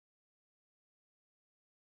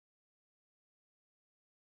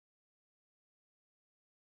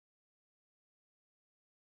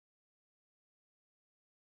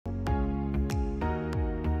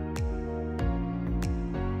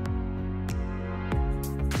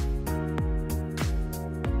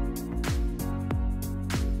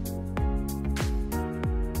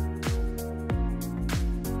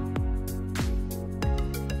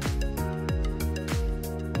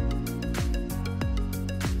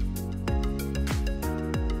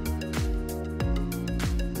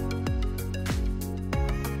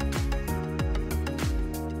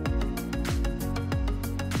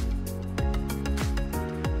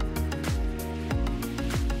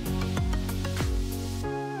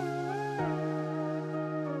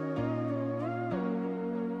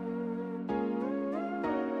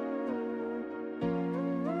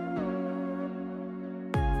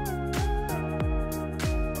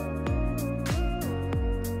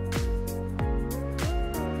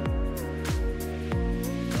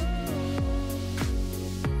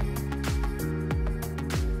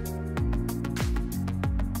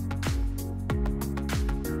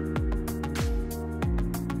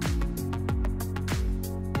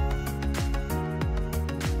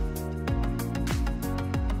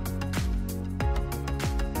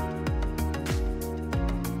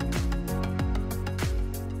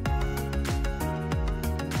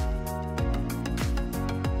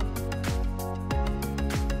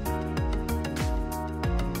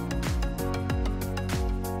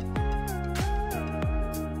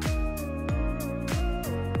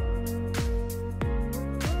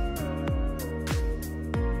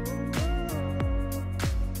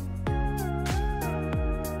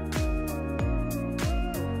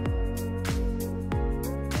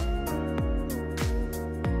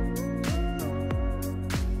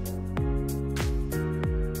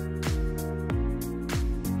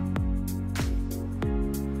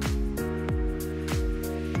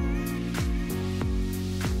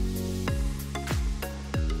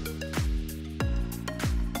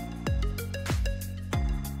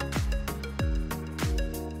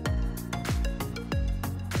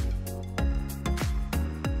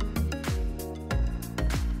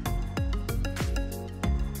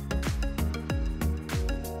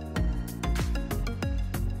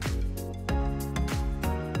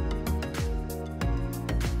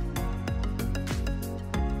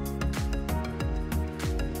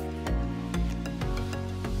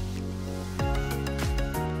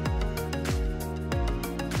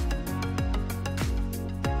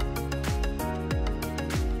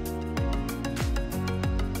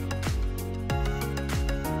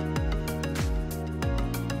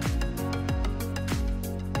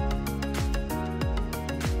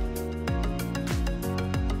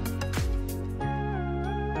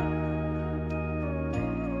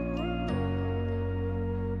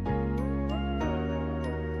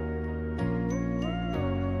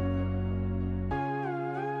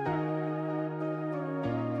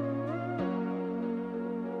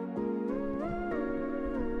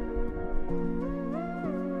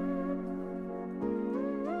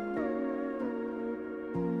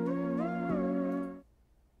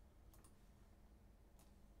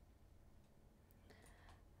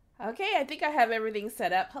Okay, I think I have everything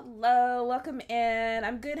set up. Hello, welcome in.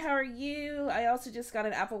 I'm good. How are you? I also just got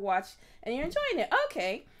an Apple Watch and you're enjoying it.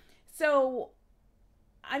 Okay. So,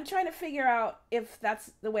 I'm trying to figure out if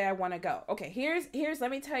that's the way I want to go. Okay, here's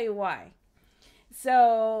let me tell you why.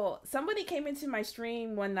 So, somebody came into my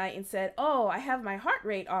stream one night and said, "Oh, I have my heart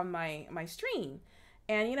rate on my stream."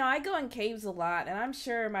 And I go in caves a lot and I'm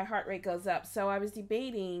sure my heart rate goes up. So, I was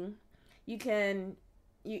debating you can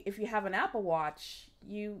if you have an Apple Watch,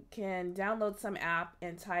 you can download some app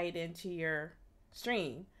and tie it into your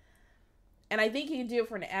stream. And I think you can do it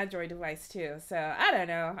for an Android device too. So I don't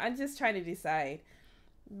know. I'm just trying to decide.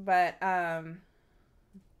 But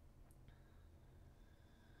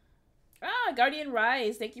Guardian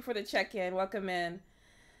Rise, thank you for the check-in. Welcome in.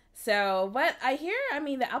 So, but I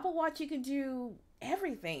mean, the Apple Watch, you can do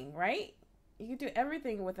everything, right? You can do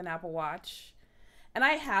everything with an Apple Watch. And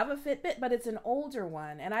I have a Fitbit, but it's an older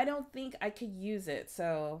one, and I don't think I could use it.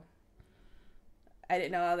 So I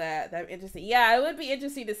didn't know that interesting. Yeah, it would be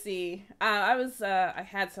interesting to see. I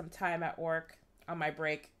had some time at work on my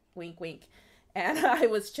break, wink, wink, and I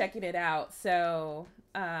was checking it out. So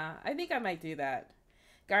I think I might do that.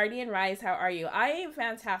 Guardian Rise, how are you? I am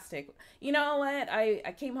fantastic. You know what?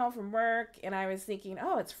 I came home from work and I was thinking,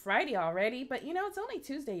 oh, it's Friday already, but it's only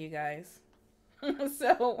Tuesday, you guys.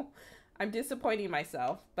 So I'm disappointing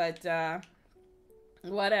myself, but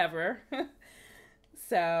whatever.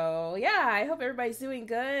 So yeah, I hope everybody's doing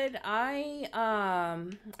good. I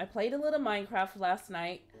played a little Minecraft last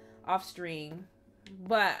night off stream,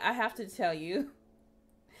 but I have to tell you.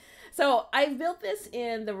 So I built this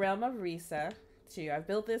in the realm of Risa too. I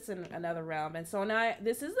built this in another realm, and so now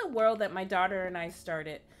this is the world that my daughter and I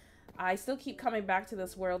started. I still keep coming back to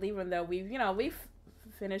this world, even though we've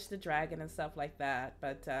finished the dragon and stuff like that.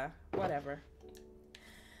 But whatever.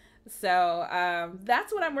 So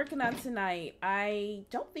that's what I'm working on tonight. I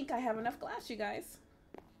don't think I have enough glass, you guys.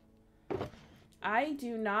 I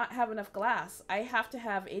do not have enough glass. I have to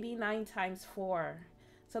have 89 times 4.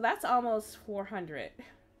 So that's almost 400.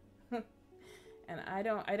 And I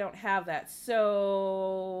don't have that.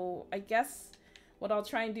 So I guess what I'll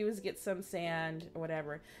try and do is get some sand or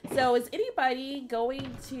whatever. So is anybody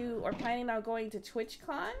going to or planning on going to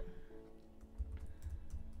TwitchCon?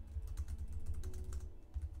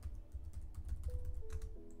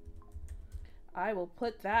 I will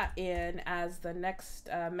put that in as the next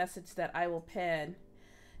message that I will pin.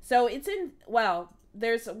 So it's in, well,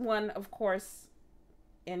 there's one, of course,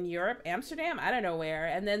 in Europe, Amsterdam, I don't know where.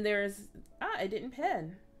 And then there's, I didn't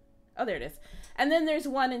pin. Oh, there it is. And then there's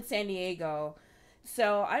one in San Diego.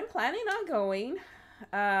 So I'm planning on going.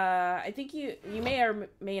 I think you may or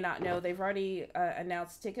may not know, they've already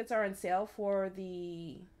announced tickets are on sale for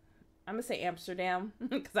the, I'm going to say Amsterdam,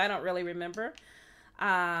 because I don't really remember.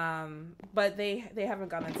 But they haven't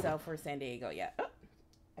gone on sale for San Diego yet. Oh,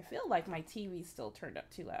 I feel like my TV's still turned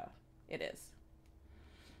up too loud. It is.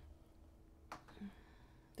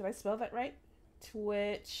 Did I spell that right?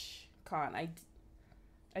 TwitchCon.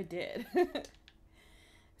 I did.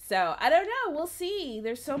 So I don't know. We'll see.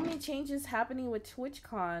 There's so many changes happening with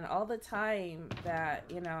TwitchCon all the time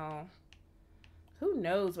that, who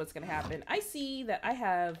knows what's going to happen. I see that I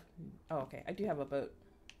have, oh, okay. I do have a boat.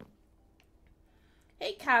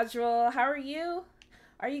 Hey, Casual. How are you?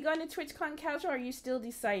 Are you going to TwitchCon, Casual, or are you still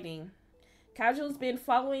deciding? Casual's been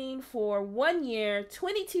following for 1 year,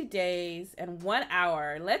 22 days, and 1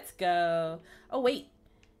 hour. Let's go. Oh, wait.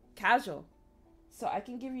 Casual. So I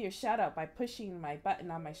can give you a shout out by pushing my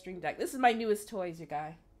button on my Stream Deck. This is my newest toys, you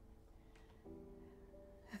guys.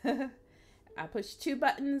 I push 2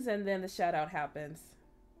 buttons and then the shout out happens.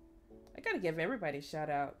 I gotta give everybody a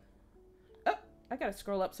shout out. Oh, I gotta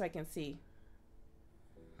scroll up so I can see.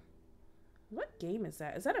 What game is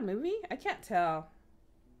that? Is that a movie? I can't tell.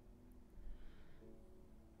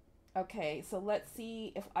 Okay, so let's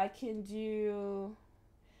see if I can do...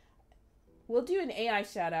 We'll do an AI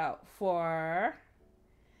shout out for...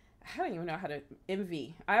 I don't even know how to...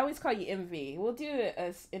 MV. I always call you MV. We'll do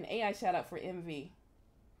an AI shout out for MV.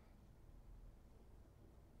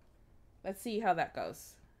 Let's see how that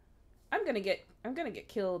goes. I'm gonna get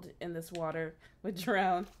killed in this water with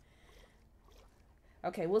drown.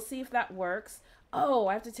 Okay, we'll see if that works. Oh,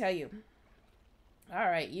 I have to tell you. All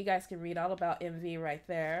right, you guys can read all about MV right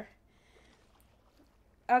there.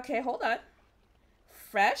 Okay, hold on.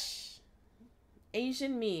 Fresh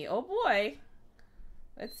Asian me. Oh boy.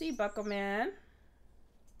 Let's see, Buckle Man.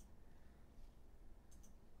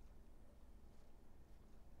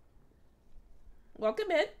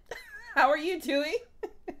 Welcome in. How are you doing?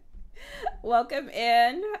 Welcome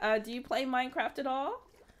in. Do you play Minecraft at all?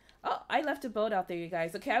 Oh, I left a boat out there, you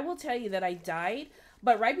guys. Okay, I will tell you that I died,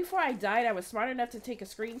 But right before I died, I was smart enough to take a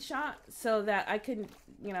screenshot so that I could,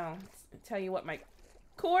 you know, tell you what my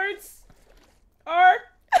chords are.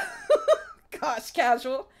 Gosh,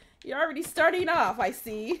 casual. You're already starting off, I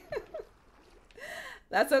see.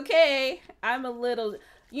 That's okay. I'm a little...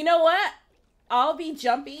 You know what? I'll be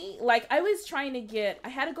jumpy. Like, I was trying to get... I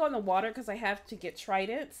had to go in the water because I have to get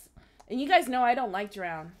tridents. And you guys know I don't like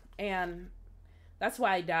drown. And that's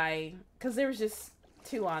why I died. Because there was just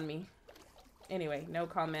 2 on me. Anyway, no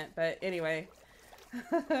comment. But anyway.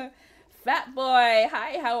 Fat boy.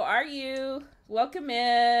 Hi, how are you? Welcome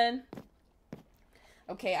in.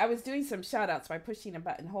 Okay, I was doing some shout-outs by pushing a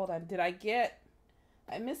button. Hold on. Did I get...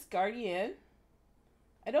 I missed Guardian.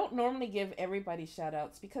 I don't normally give everybody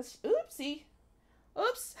shout-outs because... Oopsie.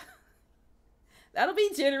 Oops. That'll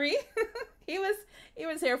be jittery. He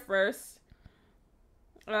was here first.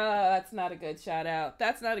 That's not a good shout-out.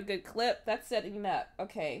 That's not a good clip. That's setting up.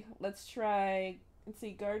 Okay, let's try... Let's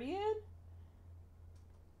see, Guardian.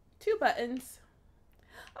 2 buttons.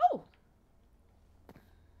 Oh!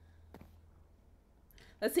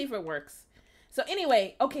 Let's see if it works. So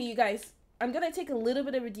anyway, okay, you guys, I'm going to take a little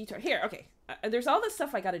bit of a detour. Here, okay. There's all this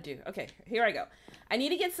stuff I got to do. Okay, here I go. I need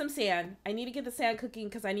to get some sand. I need to get the sand cooking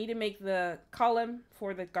because I need to make the column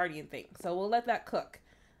for the Guardian thing. So we'll let that cook.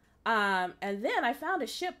 And then I found a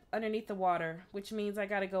ship underneath the water, which means I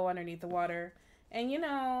got to go underneath the water. And, you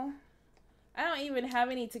know, I don't even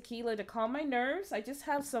have any tequila to calm my nerves. I just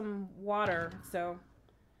have some water. So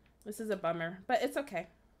this is a bummer, but it's okay.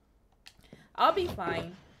 I'll be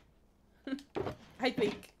fine. I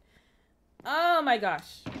think. Oh my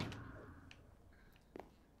gosh.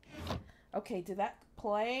 Okay, did that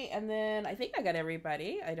play? And then I think I got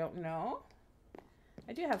everybody. I don't know.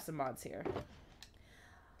 I do have some mods here.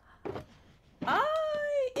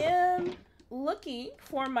 I am looking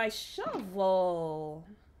for my shovel.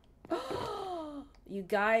 You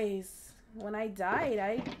guys, when I died,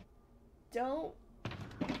 I don't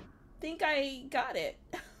think I got it.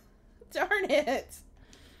 Darn it.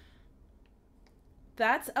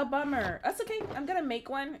 That's a bummer. That's okay. I'm going to make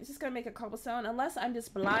one. I'm just going to make a cobblestone. Unless I'm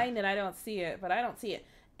just blind and I don't see it. But I don't see it.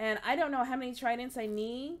 And I don't know how many tridents I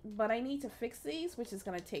need. But I need to fix these. Which is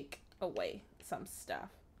going to take away some stuff.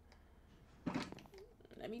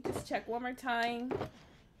 Let me just check one more time.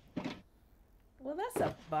 Well, that's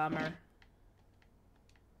a bummer.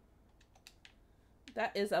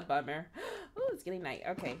 That is a bummer. Oh, it's getting night.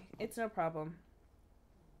 Okay. It's no problem.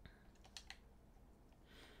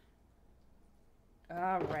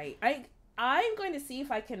 All right. I'm going to see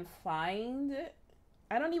if I can find...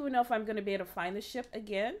 I don't even know if I'm going to be able to find the ship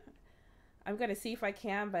again. I'm going to see if I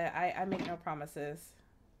can, but I make no promises.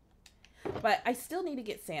 But I still need to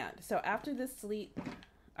get sand. So after this sleep,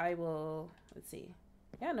 I will... Let's see.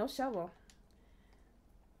 Yeah, no shovel.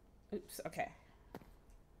 Oops. Okay.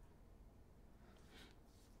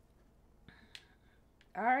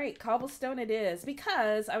 All right. Cobblestone it is.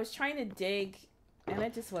 Because I was trying to dig... And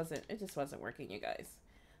it just wasn't working, you guys.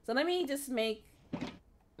 So let me just make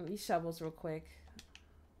these shovels real quick.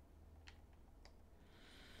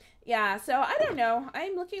 Yeah, so I don't know.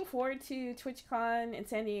 I'm looking forward to TwitchCon in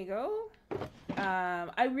San Diego.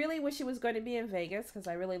 I really wish it was going to be in Vegas because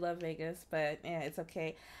I really love Vegas, but yeah, it's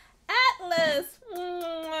okay. Atlas!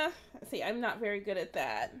 See, I'm not very good at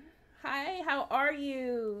that. Hi, how are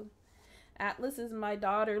you? Atlas is my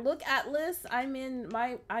daughter. Look, Atlas, I'm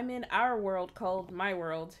in our world called My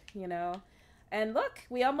World, you know. And look,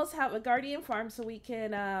 we almost have a Guardian farm so we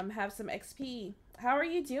can have some XP. How are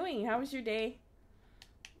you doing? How was your day?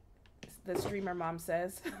 The streamer mom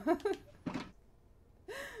says.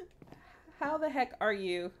 How the heck are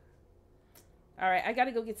you? All right, I got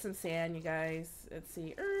to go get some sand, you guys. Let's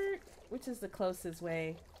see. Which is the closest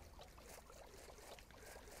way?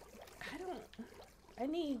 I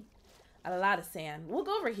need a lot of sand. We'll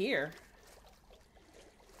go over here.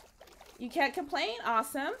 You can't complain?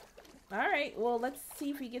 Awesome. All right. Well, let's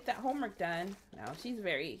see if we get that homework done. No, she's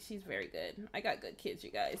very good. I got good kids,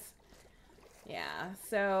 you guys. Yeah.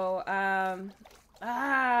 So,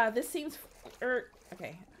 this seems...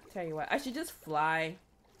 okay. I'll tell you what. I should just fly.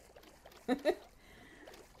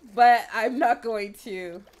 But I'm not going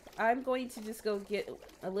to. I'm going to just go get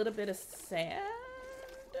a little bit of sand.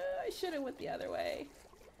 I should have went the other way.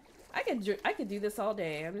 I could do this all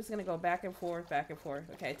day. I'm just gonna go back and forth, back and forth.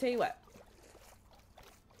 Okay, tell you what.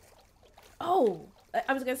 Oh,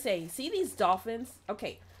 I was gonna say, see these dolphins?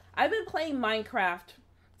 Okay, I've been playing Minecraft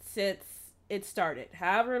since it started.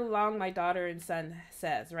 However long my daughter and son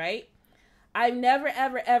says, right? I've never,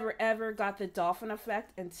 ever, ever, ever got the dolphin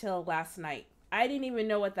effect until last night. I didn't even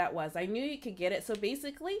know what that was. I knew you could get it. So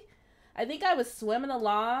basically, I think I was swimming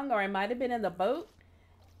along, or I might have been in the boat.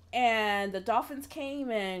 And the dolphins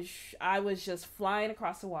came, and I was just flying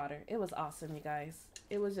across the water. It was awesome, you guys.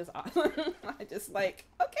 It was just awesome. I just like,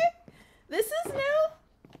 okay, this is new.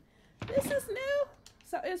 This is new.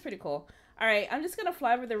 So it was pretty cool. All right, I'm just gonna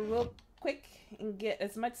fly over there real quick and get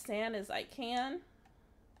as much sand as I can.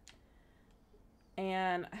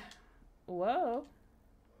 And whoa.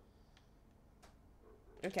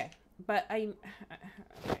 Okay, but okay,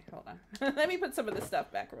 hold on. Let me put some of this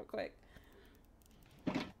stuff back real quick.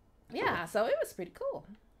 Yeah, so it was pretty cool.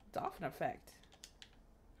 Dolphin effect.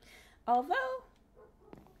 Although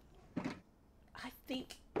I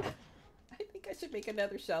think I should make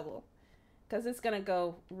another shovel because it's gonna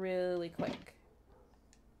go really quick.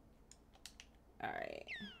 All right.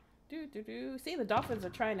 See, the dolphins are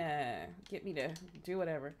trying to get me to do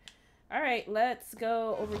whatever. All right, let's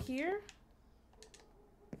go over here.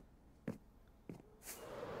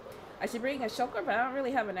 I should bring a shulker, but I don't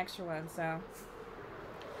really have an extra one, so.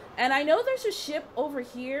 And I know there's a ship over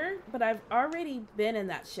here, but I've already been in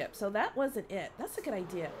that ship, so that wasn't it. That's a good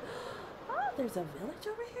idea. Oh, there's a village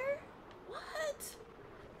over here? What?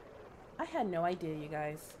 I had no idea, you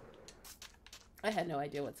guys. I had no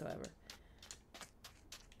idea whatsoever.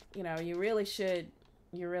 You know, you really should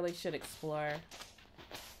explore.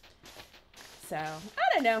 So, I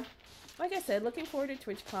don't know. Like I said, looking forward to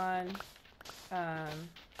TwitchCon. I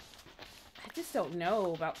just don't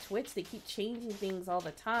know about Twitch. They keep changing things all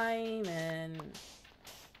the time, and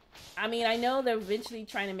I mean, I know they're eventually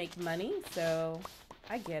trying to make money, so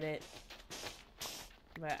I get it.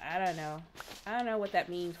 But I don't know. I don't know what that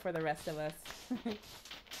means for the rest of us.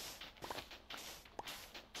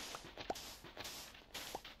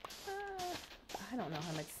 I don't know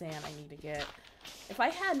how much sand I need to get. If I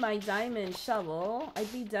had my diamond shovel,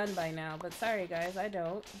 I'd be done by now, but sorry guys, I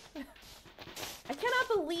don't. I cannot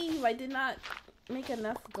believe I did not make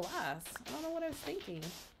enough glass. I don't know what I was thinking.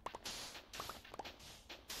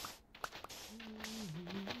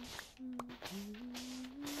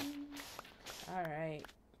 All right.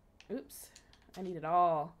 Oops. I need it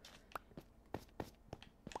all.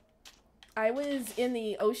 I was in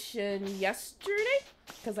the ocean yesterday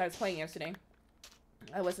because I was playing yesterday.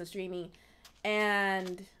 I wasn't streaming,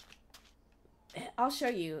 and I'll show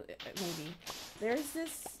you maybe. There's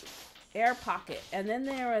this air pocket, and then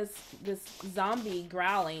there was this zombie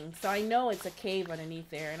growling, so I know it's a cave underneath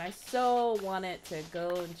there, and I so wanted to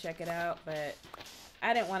go and check it out, but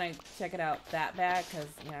I didn't want to check it out that bad because,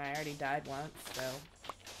 you know, I already died once, so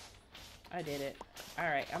I did it. All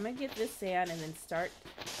right, I'm gonna get this sand and then start.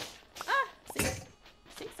 Ah, see,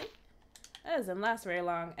 that doesn't last very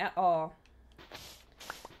long at all.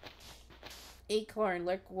 Acorn,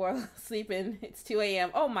 lurk while sleeping. It's 2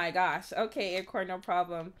 a.m. Oh my gosh. Okay, Acorn, no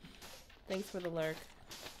problem. Thanks for the lurk.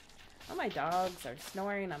 Oh, my dogs are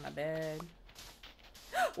snoring on my bed.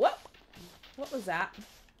 What? What was that?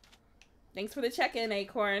 Thanks for the check-in,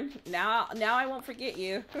 Acorn. Now I won't forget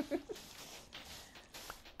you.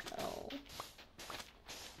 Oh.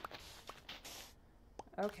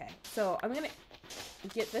 Okay, so I'm gonna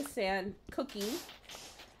get this sand cooking.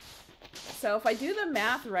 So if I do the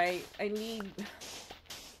math right, I need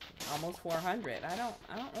almost 400. I don't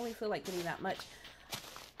really feel like getting that much.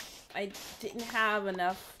 I didn't have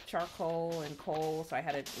enough charcoal and coal, so I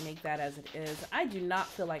had to make that as it is. I do not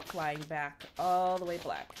feel like flying back all the way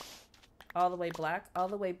back. All the way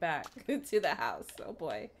back to the house. Oh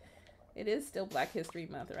boy. It is still Black History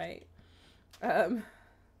Month, right? I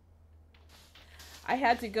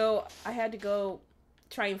had to go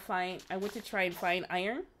try and find, I went to try and find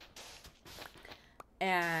iron.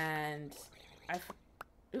 And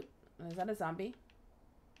oop, is that a zombie?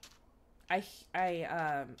 I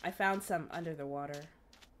found some under the water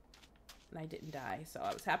and I didn't die, so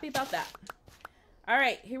I was happy about that. All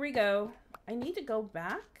right, here we go. I need to go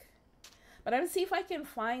back, but I'm gonna see if I can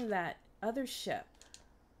find that other ship.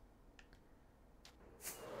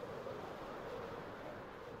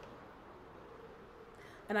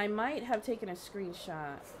 And I might have taken a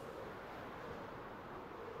screenshot.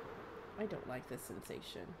 I don't like this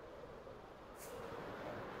sensation.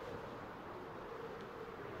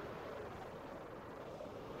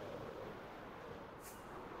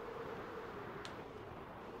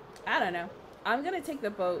 I don't know. I'm gonna take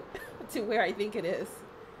the boat to where I think it is.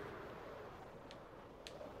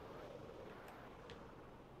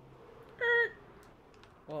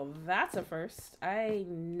 Well, that's a first. I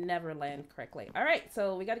never land correctly. All right,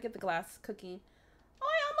 so we got to get the glass cooking. Oh,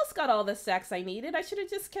 I almost got all the stacks I needed. I should have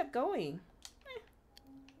just kept going.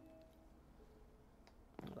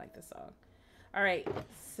 I like this song. All right,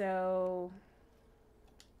 so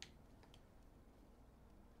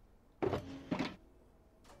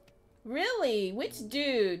Really? Which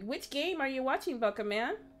dude? Which game are you watching, Bucka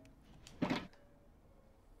Man?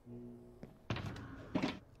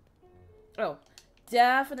 Oh,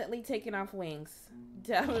 definitely taking off wings.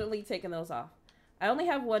 Definitely taking those off. I only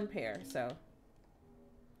have one pair, so.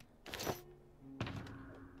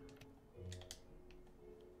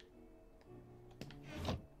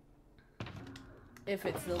 If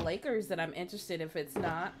it's the Lakers that I'm interested, if it's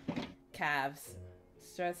not, Cavs.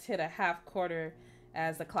 Just hit a half quarter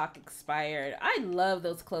as the clock expired. I love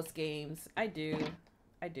those close games. I do.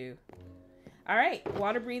 I do. All right,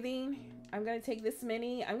 water breathing. I'm gonna take this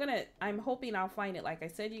mini. I'm hoping I'll find it. Like I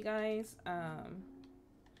said, you guys, I'm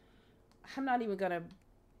not even gonna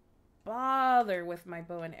bother with my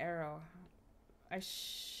bow and arrow. I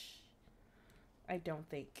don't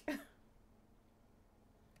think.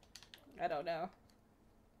 I don't know.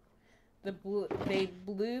 They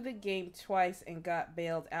blew the game twice and got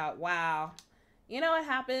bailed out. Wow. You know what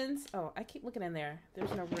happens? Oh, I keep looking in there.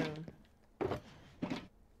 There's no room.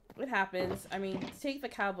 It happens. I mean, take the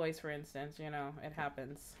Cowboys, for instance. You know, it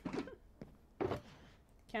happens.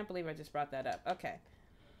 Can't believe I just brought that up. Okay.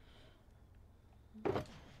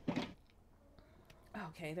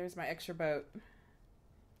 Okay, there's my extra boat.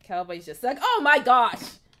 Cowboys just like, oh my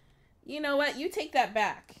gosh. You know what? You take that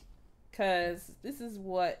back. Because this is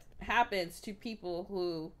what happens to people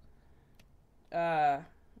who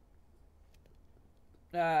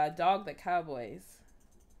dog the Cowboys.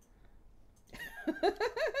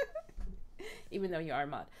 Even though you are a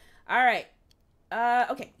mod. Alright.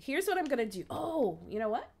 Okay, here's what I'm gonna do. Oh, you know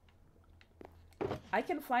what? I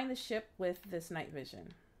can find the ship with this night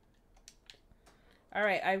vision.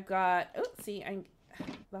 Alright, I've got... Oh, see,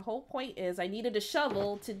 the whole point is I needed a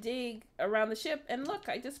shovel to dig around the ship. And look,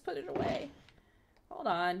 I just put it away. Hold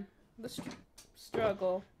on. The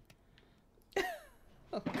struggle.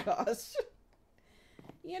 Oh, gosh.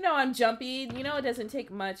 You know I'm jumpy. You know it doesn't take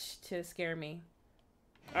much to scare me.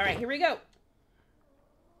 All right, here we go.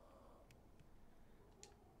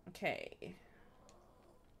 Okay.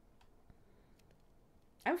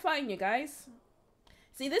 I'm fine, you guys.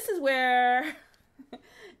 See, this is where...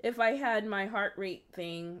 if I had my heart rate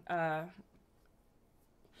thing, I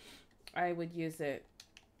would use it.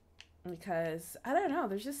 Because, I don't know,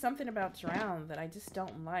 there's just something about drown that I just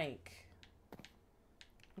don't like.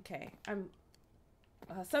 Okay,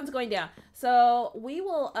 sun's going down. So, we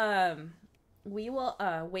will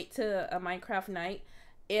wait to a Minecraft night.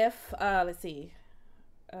 If, let's see.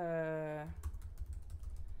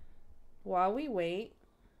 While we wait,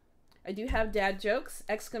 I do have dad jokes,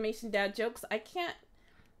 exclamation dad jokes. I can't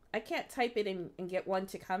type it and get one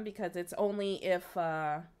to come because it's only if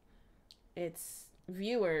it's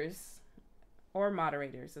viewers or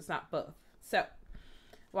moderators. It's not both. So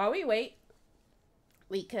while we wait,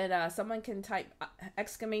 we could someone can type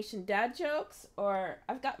exclamation dad jokes, or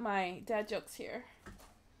I've got my dad jokes here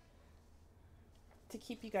to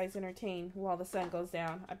keep you guys entertained while the sun goes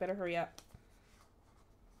down. I better hurry up.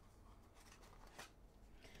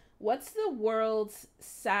 What's the world's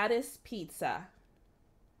saddest pizza?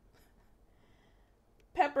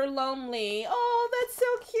 Pepper Lonely. Oh, that's so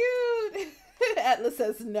cute. Atlas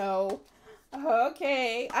says no.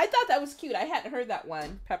 Okay. I thought that was cute. I hadn't heard that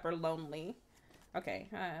one. Pepper Lonely. Okay.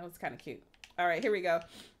 That was kind of cute. All right, here we go.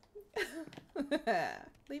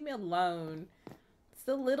 Leave me alone. It's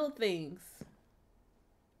the little things.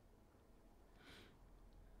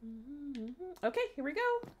 Okay, here we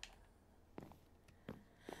go.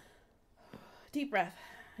 Deep breath.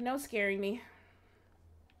 No scaring me.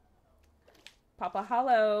 Papa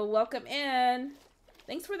Hollow, welcome in.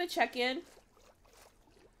 Thanks for the check-in.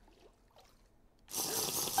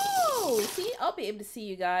 Oh, see? I'll be able to see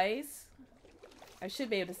you guys. I should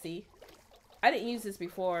be able to see. I didn't use this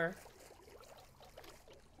before.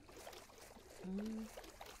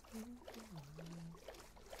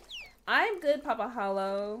 I'm good, Papa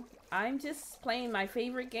Hollow. I'm just playing my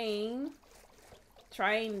favorite game.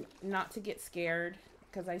 Trying not to get scared,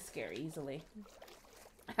 because I scare easily.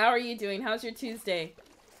 How are you doing? How's your Tuesday?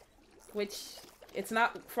 Which, it's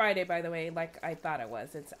not Friday, by the way, like I thought it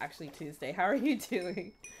was. It's actually Tuesday. How are you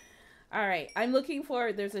doing? Alright, I'm looking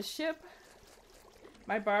for... There's a ship.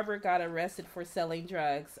 My barber got arrested for selling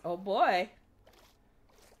drugs. Oh boy.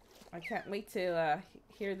 I can't wait to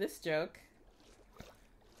hear this joke.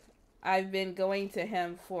 I've been going to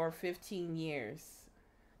him for 15 years.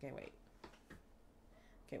 Okay, wait.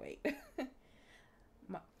 Okay, wait.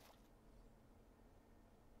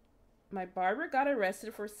 My barber got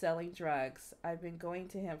arrested for selling drugs. I've been going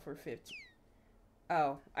to him for 15.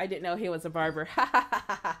 Oh, I didn't know he was a barber.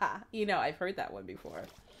 You know, I've heard that one before.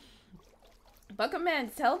 Man,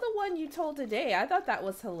 tell the one you told today. I thought that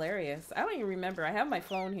was hilarious. I don't even remember. I have my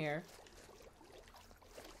phone here.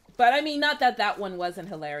 But I mean, not that that one wasn't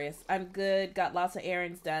hilarious. I'm good. Got lots of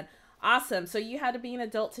errands done. Awesome. So you had to be an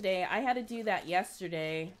adult today. I had to do that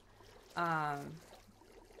yesterday.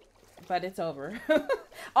 But it's over.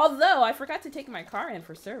 Although I forgot to take my car in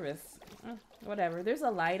for service. Whatever. There's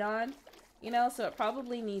a light on, you know, so it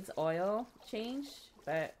probably needs oil change,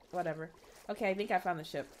 but whatever. Okay, I think I found the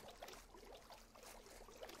ship.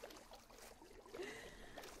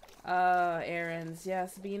 Errands.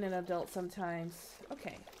 Yes, being an adult sometimes.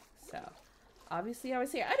 Okay, so obviously I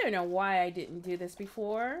was here. I don't know why I didn't do this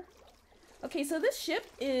before. Okay, so this ship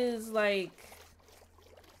is like...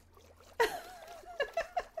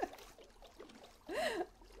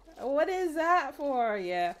 What is that for?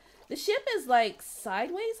 Yeah. The ship is like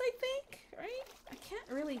sideways, I think, right? I can't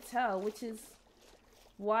really tell, which is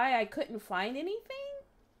why I couldn't find anything.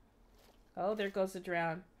 Oh, there goes the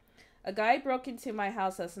drown. A guy broke into my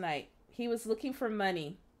house last night. He was looking for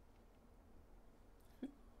money.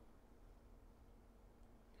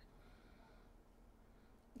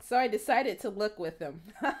 So I decided to look with him.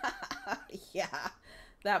 Yeah,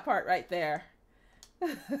 that part right there.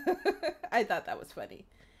 I thought that was funny.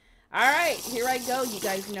 All right, here I go. You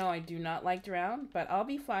guys know I do not like drown, but I'll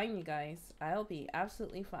be fine, you guys. I'll be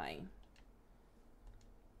absolutely fine.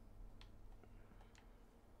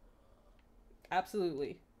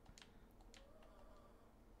 Absolutely.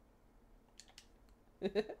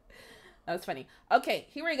 That was funny. Okay,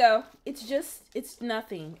 here we go. It's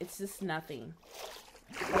nothing. It's just nothing.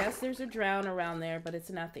 Yes, there's a drown around there, but it's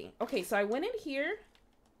nothing. Okay, so I went in here.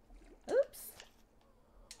 Oops.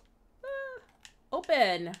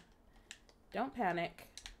 Open. Don't panic.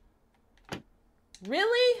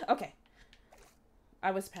 Really? Okay.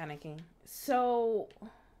 I was panicking. So,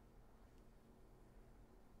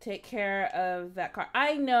 take care of that car.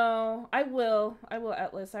 I know. I will. I will,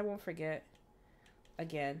 Atlas. I won't forget.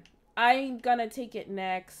 Again. I'm gonna take it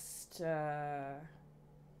next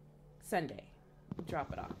Sunday.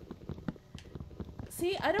 Drop it off.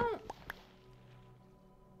 See, I don't...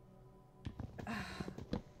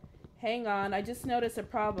 Hang on, I just noticed a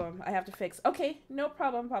problem I have to fix. Okay, no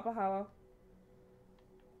problem, Papa Hollow.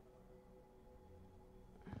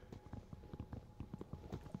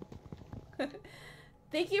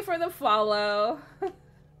 Thank you for the follow.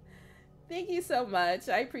 Thank you so much.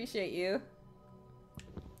 I appreciate you.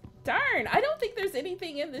 Darn, I don't think there's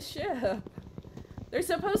anything in the ship. They're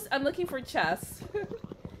supposed... I'm looking for chests.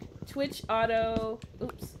 Twitch auto...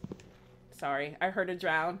 Oops. Sorry, I heard a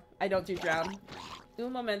drown. I don't do drown.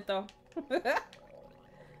 Un momento.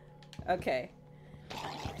 Okay.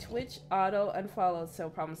 Twitch auto unfollowed, so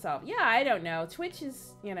problem solved. Yeah, I don't know. Twitch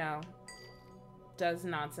is, you know, does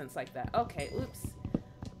nonsense like that. Okay, oops.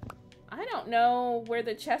 I don't know where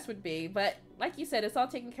the chest would be, but like you said, it's all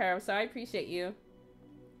taken care of, so I appreciate you.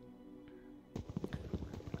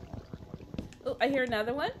 Oh, I hear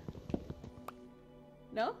another one.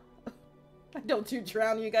 No? I don't do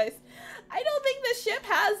drown, you guys. I don't think the ship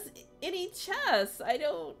has any chests. I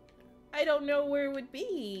don't know where it would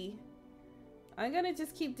be. I'm gonna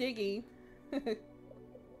just keep digging.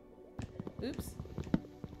 Oops.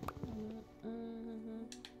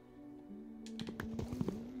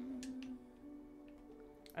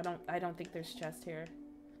 I don't think there's chest here.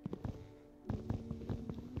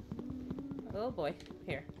 Oh boy.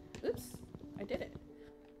 Here. Oops. I did it.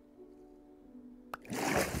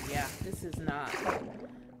 Yeah, this is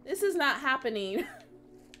not happening.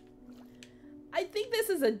 I think this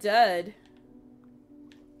is a dud.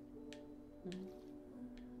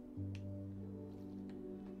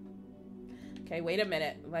 Okay, wait a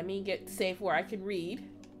minute. Let me get safe where I can read.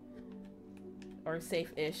 Or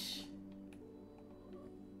safe-ish.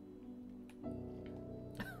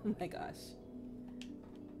 Oh my gosh.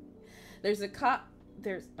 There's a cap.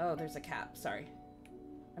 There's a cap. Sorry.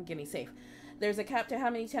 I'm getting safe. There's a cap to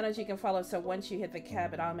how many channels you can follow, so once you hit the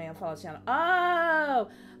cap, it automatically unfollows channel. Oh!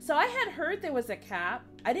 So I had heard there was a cap.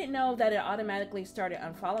 I didn't know that it automatically started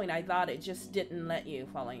unfollowing. I thought it just didn't let you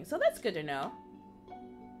follow you. So that's good to know.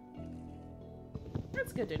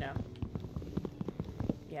 That's good to know.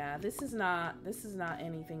 Yeah, this is not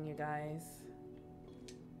anything, you guys.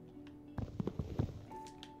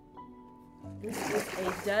 This is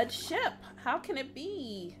a dud ship. How can it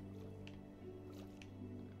be?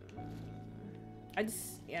 I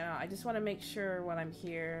just want to make sure when I'm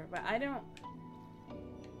here, but I don't...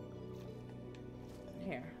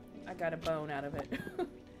 Here, I got a bone out of it.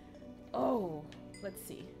 Oh, let's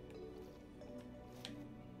see.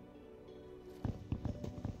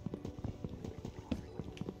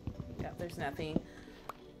 Yeah, there's nothing.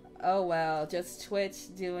 Oh well, just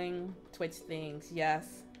Twitch doing Twitch things.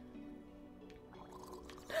 Yes.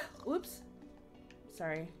 Oops.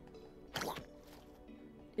 Sorry.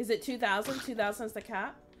 Is it 2000? 2000 is the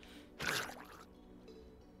cap?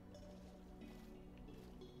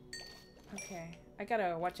 Okay. I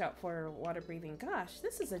gotta watch out for water breathing. Gosh,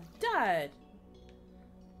 this is a dud.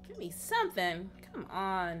 Give me something. Come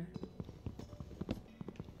on.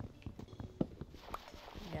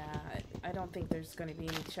 Yeah, I don't think there's gonna be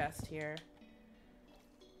any chest here.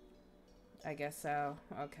 I guess so.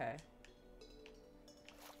 Okay.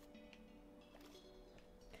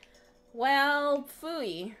 Well,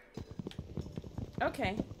 phooey.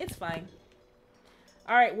 Okay, it's fine.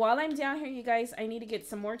 Alright, while I'm down here, you guys, I need to get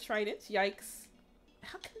some more tridents. Yikes.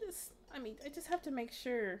 How can this... I mean, I just have to make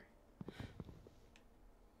sure.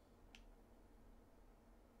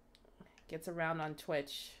 Gets around on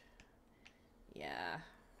Twitch. Yeah.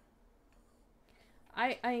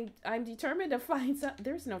 I'm determined to find some...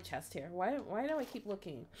 There's no chest here. Why do I keep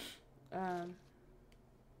looking?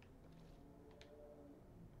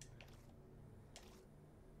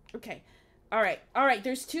 Okay. All right.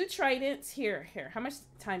 There's 2 tridents here. How much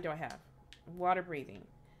time do I have? Water breathing.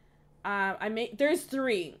 There's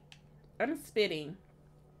 3. I'm spitting.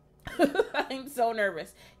 I'm so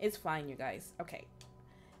nervous. It's fine, you guys. Okay.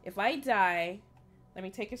 If I die, let me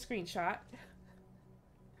take a screenshot.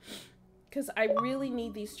 Because I really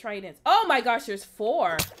need these tridents. Oh my gosh, there's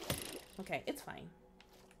 4. Okay, it's fine.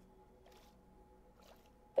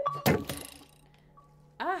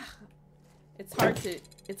 Ah. It's hard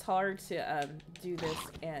to do this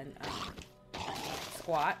and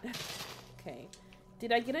squat. Okay.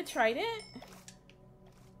 Did I get a trident?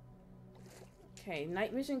 Okay,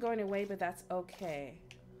 night vision going away, but that's okay.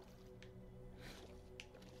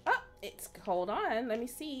 Oh, hold on, let me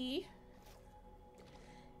see.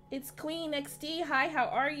 It's Queen XD. Hi, how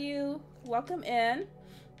are you? Welcome in.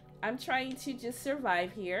 I'm trying to just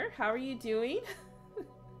survive here. How are you doing?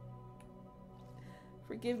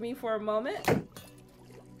 Forgive me for a moment.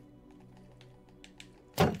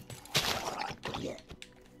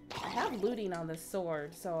 I have looting on this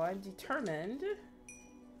sword, so I'm determined.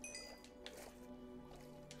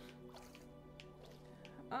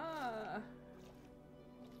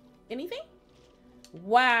 Anything?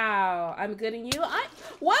 Wow, I'm good in you.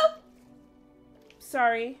 Whoa!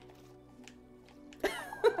 Sorry.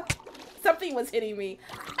 Something was hitting me.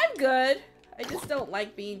 I'm good. I just don't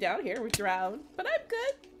like being down here with drown, but I'm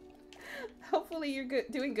good. Hopefully you're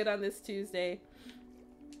doing good on this Tuesday.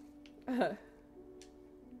 Oh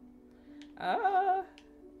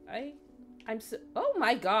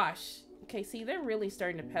my gosh. Okay, see, they're really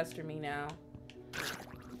starting to pester me now.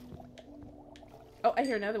 Oh, I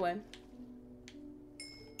hear another one.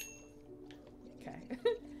 Okay.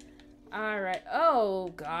 All right. Oh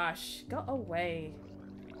gosh, go away.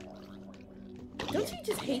 Don't you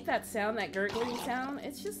just hate that sound, that gurgling sound?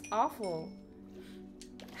 It's just awful.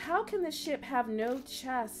 How can the ship have no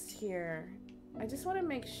chest here? I just want to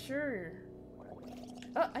make sure.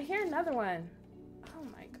 Oh, I hear another one. Oh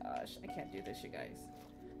my gosh, I can't do this, you guys.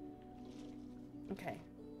 Okay.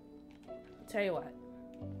 I'll tell you what.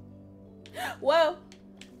 Whoa!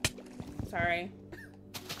 Sorry.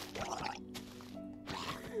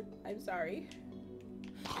 I'm sorry.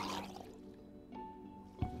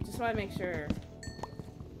 Just want to make sure.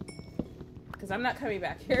 Because I'm not coming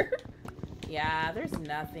back here. Yeah, there's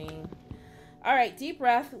nothing. Alright, deep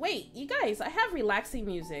breath. Wait, you guys, I have relaxing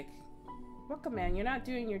music. Welcome, man. You're not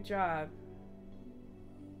doing your job.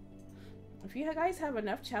 If you guys have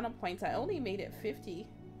enough channel points, I only made it 50.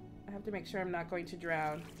 I have to make sure I'm not going to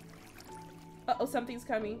drown. Uh-oh, something's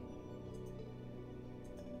coming.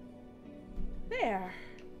 There.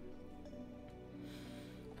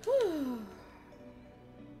 Whew.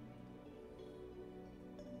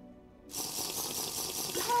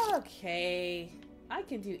 Okay. I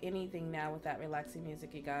can do anything now with that relaxing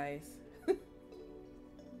music, you guys.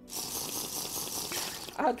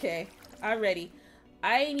 Okay, I'm ready.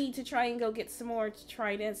 I need to try and go get some more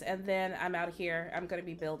tridents, and then I'm out of here. I'm gonna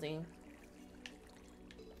be building.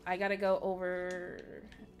 I gotta go over...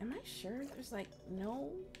 Am I sure there's like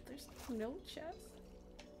no... There's no chest?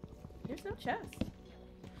 There's no chest.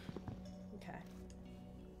 Okay.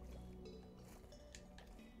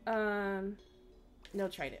 No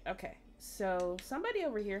trident. Okay. So somebody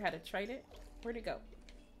over here had a trident. Where'd it go?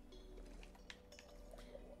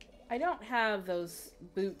 I don't have those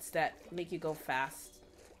boots that make you go fast,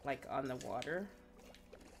 like on the water.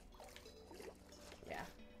 Yeah.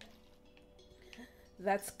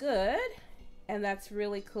 That's good. And that's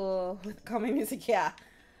really cool with calming music. Yeah.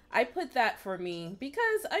 I put that for me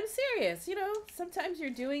because I'm serious. You know, sometimes you're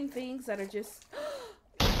doing things that are just.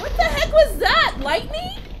 What the heck was that?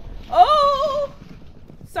 Lightning? Oh,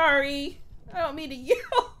 sorry. I don't mean to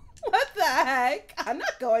yell. What the heck? I'm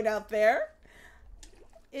not going out there.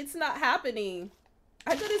 It's not happening.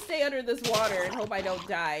 I'm gonna stay under this water and hope I don't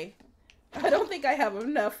die. I don't think I have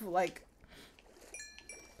enough, like,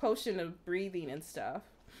 potion of breathing and stuff.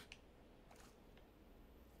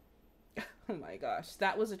 Oh my gosh,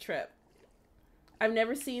 that was a trip. I've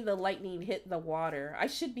never seen the lightning hit the water. I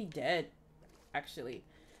should be dead, actually.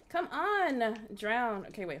 Come on, drown.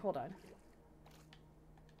 Okay, wait, hold on.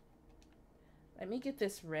 Let me get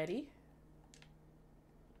this ready.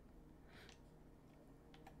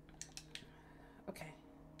 Okay.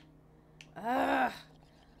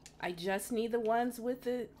 I just need the ones with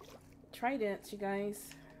the tridents, you guys.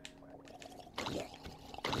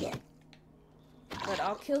 But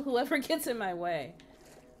I'll kill whoever gets in my way.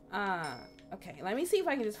 Okay, let me see if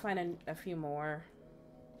I can just find a few more.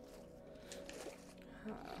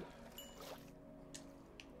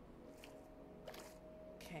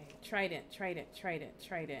 Okay, trident.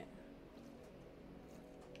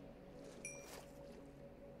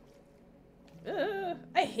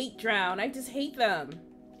 I hate drown. I just hate them.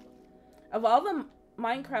 Of all the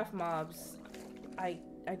Minecraft mobs, I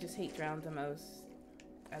just hate drown the most.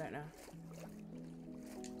 I don't know.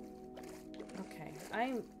 Okay,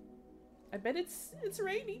 I bet it's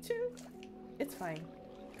rainy too. It's fine.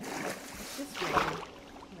 It's just rainy,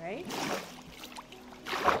 right?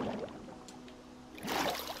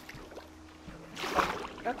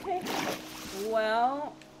 Okay.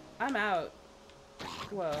 Well, I'm out.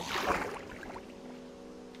 Whoa.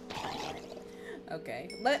 Okay.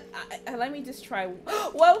 Let me just try.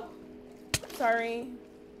 Whoa! Sorry.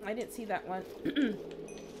 I didn't see that one.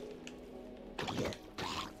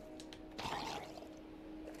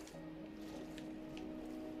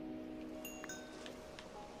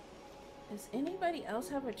 Does anybody else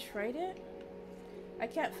have a trident? I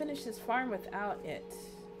can't finish this farm without it.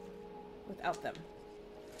 Without them.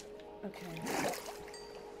 Okay.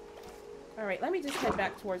 Alright, let me just head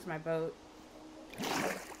back towards my boat.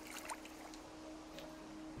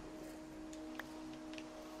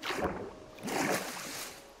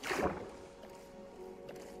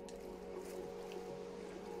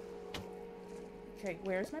 Okay,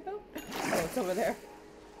 where's my boat? Oh, it's over there.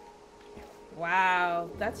 Wow,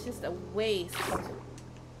 that's just a waste.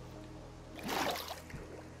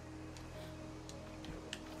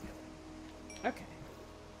 Okay.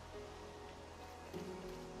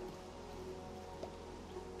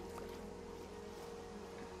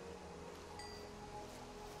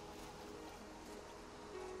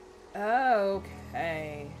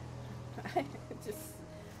 Okay.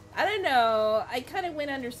 I don't know. I kind of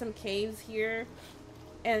went under some caves here.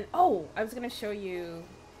 And, oh, I was going to show you.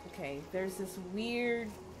 Okay, there's this weird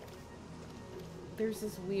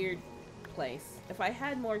place. If I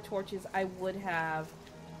had more torches, I would have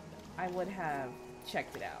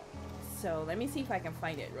checked it out. So let me see if I can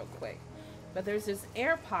find it real quick. But there's this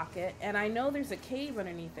air pocket, and I know there's a cave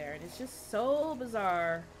underneath there, and it's just so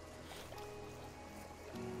bizarre.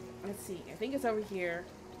 Let's see, I think it's over here.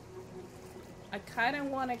 I kind of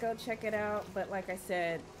want to go check it out, but like I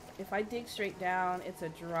said, if I dig straight down, it's a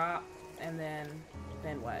drop, and then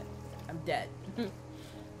what? I'm dead.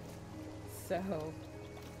 So,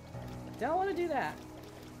 don't want to do that.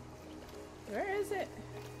 Where is it?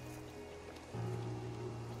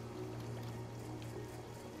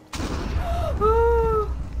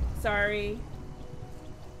 Sorry.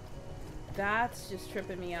 That's just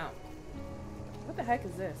tripping me out. What the heck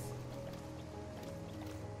is this?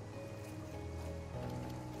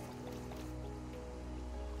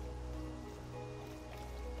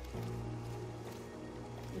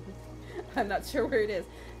 I'm not sure where it is.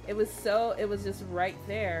 It was just right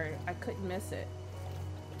there. I couldn't miss it.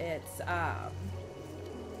 It's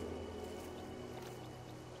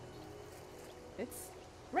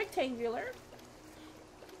rectangular.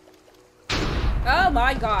 Oh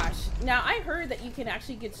my gosh. Now I heard that you can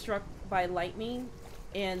actually get struck by lightning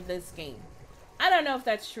in this game. I don't know if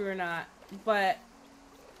that's true or not, but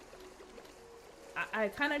I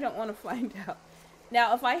kind of don't want to find out.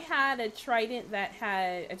 Now, if I had a trident that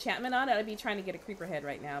had enchantment on it, I'd be trying to get a creeper head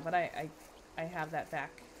right now. But I have that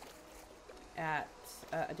back at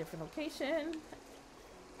a different location.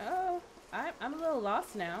 Oh, I'm a little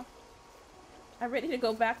lost now. I'm ready to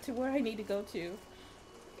go back to where I need to go to.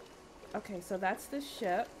 Okay, so that's the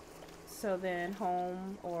ship. So then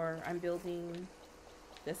home, or I'm building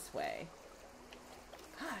this way.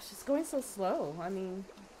 Gosh, it's going so slow. I mean...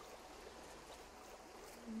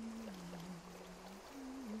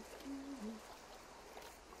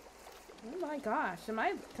 my gosh, am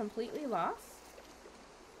I completely lost?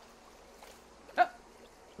 Oh,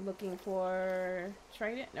 looking for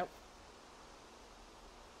trident. Nope.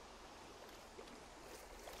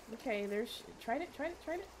 Okay, there's trident.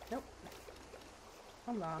 Nope.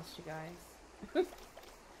 I'm lost, you guys.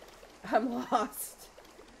 I'm lost.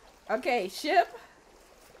 Okay, ship.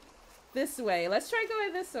 This way. Let's try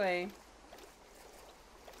going this way.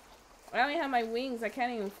 I only have my wings. I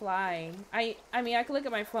can't even fly. I mean, I can look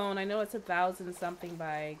at my phone. I know it's 1,000 something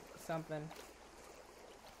by something.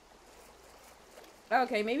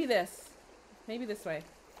 Okay, maybe this. Maybe this way.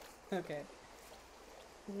 Okay.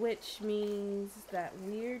 Which means that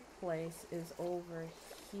weird place is over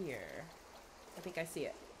here. I think I see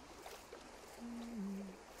it.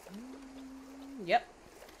 Yep.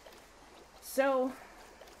 So,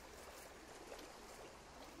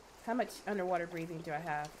 how much underwater breathing do I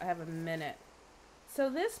have? I have a minute. So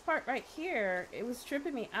this part right here, it was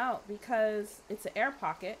tripping me out because it's an air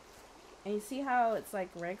pocket. And you see how it's like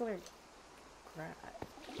regular crap.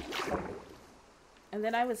 And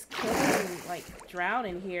then I was killing, like,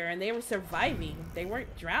 drowning here, and they were surviving. They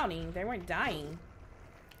weren't drowning. They weren't dying.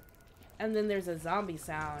 And then there's a zombie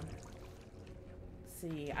sound.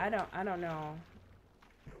 See, I don't know.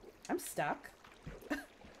 I'm stuck.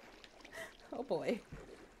 Oh boy.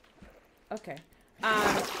 Okay.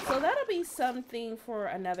 So that'll be something for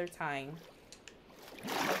another time.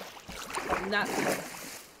 Not today.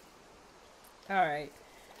 Alright.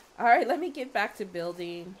 Alright, let me get back to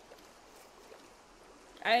building.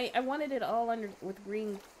 I wanted it all under with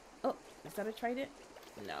green. Oh, is that a trident?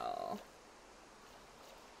 No.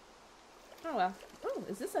 Oh well. Oh,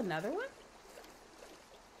 is this another one?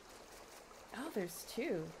 Oh, there's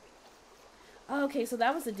two. Oh, okay, so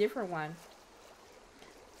that was a different one.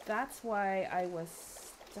 That's why I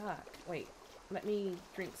was stuck. Wait, let me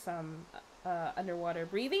drink some underwater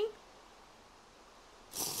breathing.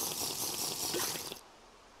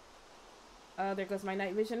 Oh, there goes my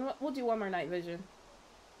night vision. We'll do one more night vision.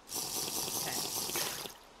 Okay.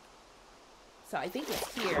 So I think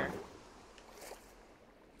it's here.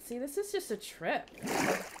 See, this is just a trip.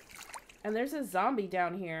 And there's a zombie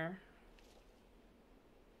down here.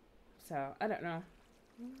 So, I don't know.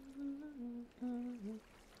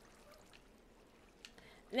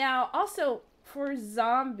 Now, also, for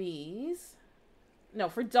zombies... No,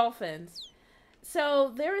 for dolphins.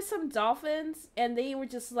 So, there were some dolphins, and they were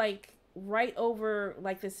just, like, right over,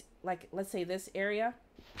 like, this, like, let's say this area.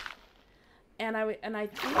 And I think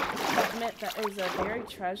that meant that it was a buried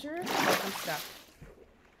treasure. I'm stuck.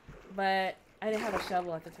 But I didn't have a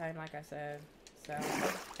shovel at the time, like I said. So,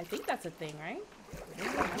 I think that's a thing, right?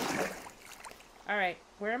 Alright,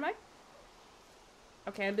 where am I?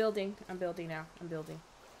 Okay, I'm building. I'm building now. I'm building.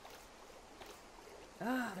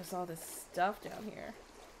 Ah, there's all this stuff down here.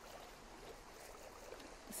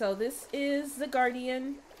 So this is the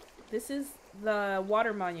Guardian. This is the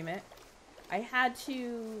water monument. I had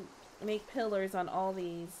to make pillars on all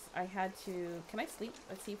these. I had to... Can I sleep?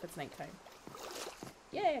 Let's see if it's nighttime.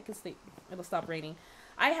 Yay, I can sleep. It'll stop raining.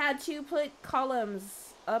 I had to put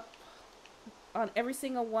columns up on every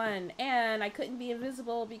single one, and I couldn't be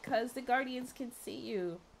invisible because the Guardians can see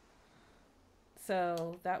you.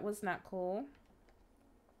 So that was not cool.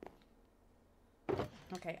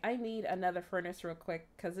 Okay, I need another furnace real quick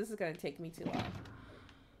because this is going to take me too long.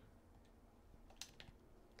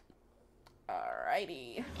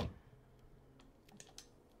 Alrighty.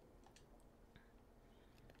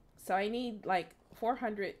 So I need like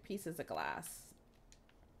 400 pieces of glass.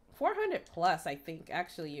 400 plus, I think,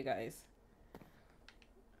 actually, you guys.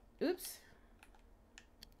 Oops.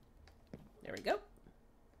 There we go.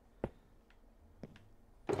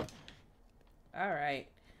 Alright.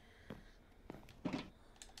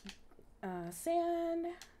 Sand,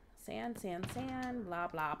 blah,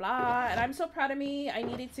 blah, blah. And I'm so proud of me. I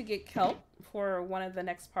needed to get kelp for one of the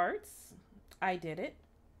next parts. I did it.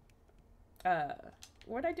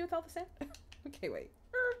 What did I do with all the sand? Okay, wait.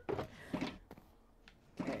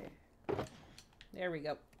 Okay. There we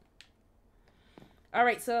go.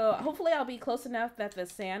 Alright, so hopefully I'll be close enough that the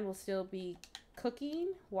sand will still be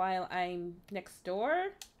cooking while I'm next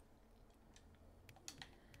door.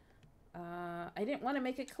 I didn't want to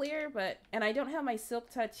make it clear, but... And I don't have my Silk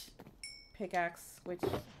Touch pickaxe, which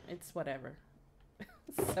it's whatever.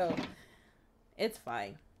 So, it's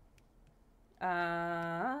fine.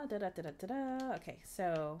 Okay,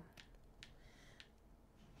 so...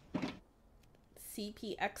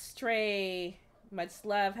 CPX tray. Much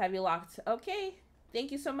love. Have you locked? Okay.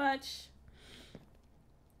 Thank you so much.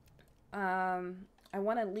 I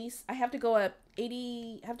want at least... I have to go up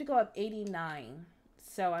 80... I have to go up 89.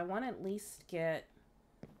 So I want to at least get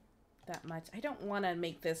that much. I don't want to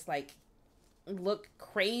make this like look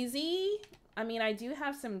crazy. I mean, I do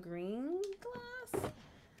have some green glass,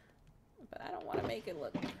 but I don't want to make it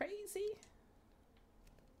look crazy.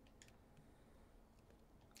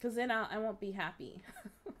 Because then I won't be happy.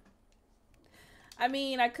 I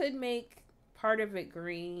mean, I could make part of it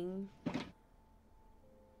green.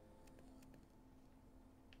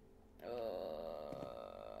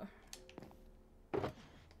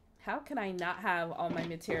 How can I not have all my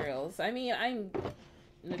materials? I mean, I'm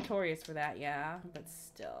notorious for that, yeah, but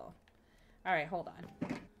still. Alright, hold on.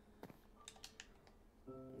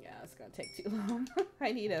 Yeah, it's gonna take too long.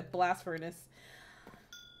 I need a blast furnace.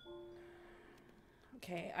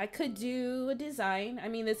 Okay, I could do a design. I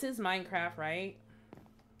mean, this is Minecraft, right?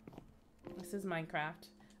 This is Minecraft.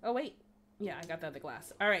 Oh, wait. Yeah, I got the other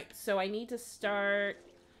glass. Alright, so I need to start...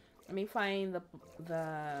 Let me find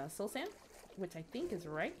the soul sand, which I think is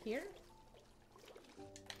right here.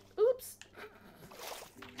 Oops.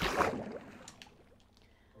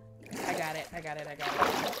 I got it. I got it. I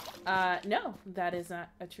got it. No, that is not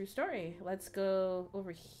a true story. Let's go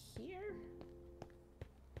over here.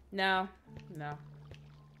 No. No.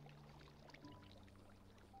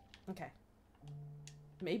 Okay.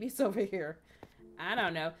 Maybe it's over here. I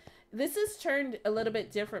don't know. This is turned a little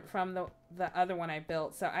bit different from the other one I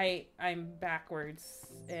built. So I'm backwards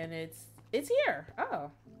and it's here.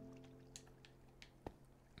 Oh.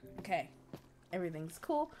 Okay. Everything's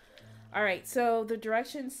cool. All right. So the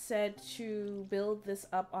directions said to build this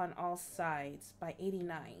up on all sides by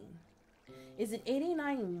 89. Is it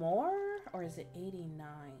 89 more or is it 89?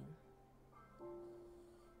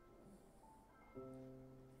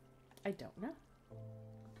 I don't know.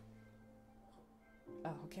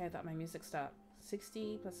 Oh, okay. I thought my music stopped.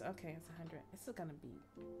 60 plus, okay, it's 100. This is gonna be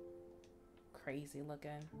crazy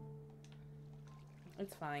looking.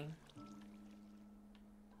 It's fine.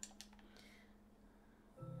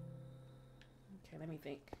 Okay, let me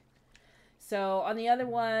think. So on the other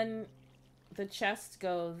one, the chests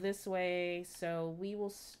go this way. So we will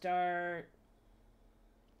start.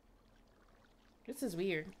 This is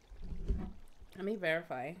weird. Let me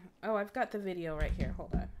verify. Oh, I've got the video right here.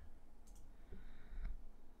 Hold on.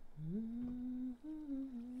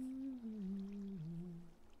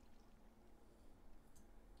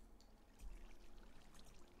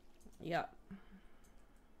 Yep.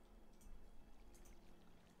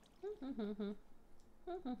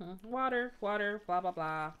 Water, water, blah, blah,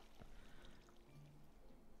 blah.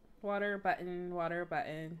 Water, button, water,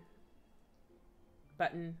 button.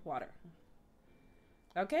 Button, water.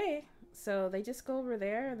 Okay, so they just go over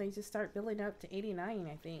there and they just start building up to 89,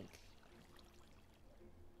 I think.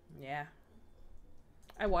 Yeah.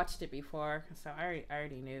 I watched it before, so I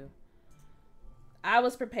already knew. I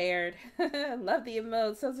was prepared. Love the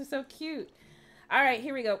emotes. Those are so cute. All right,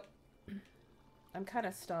 here we go. I'm kind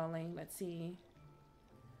of stalling. Let's see.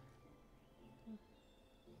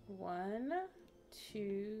 1,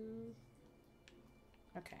 2.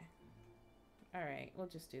 Okay. All right, we'll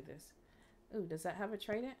just do this. Ooh, does that have a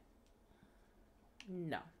trident?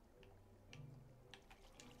 No.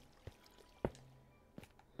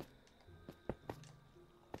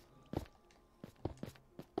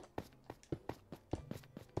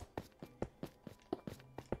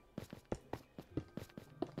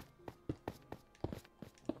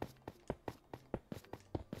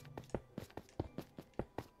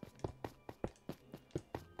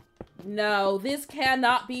 No, this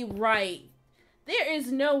cannot be right. There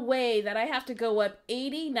is no way that I have to go up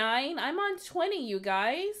 89. I'm on 20, you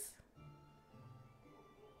guys.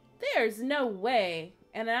 There's no way.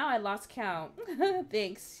 And now I lost count.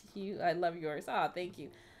 Thanks. I love yours. Oh, thank you.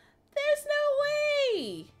 There's no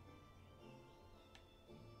way.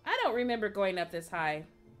 I don't remember going up this high.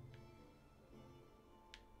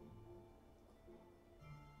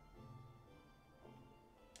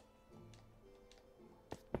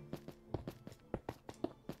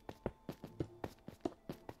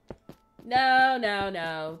 No, no,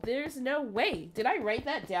 no. There's no way. Did I write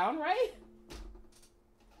that down right?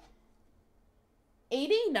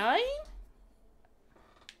 89?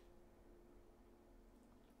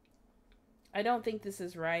 I don't think this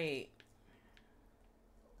is right.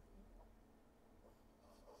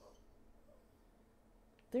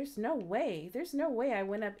 There's no way. There's no way I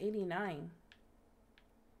went up 89.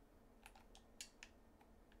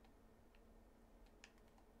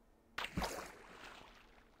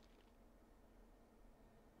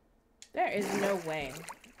 There is no way.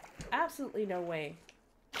 Absolutely no way.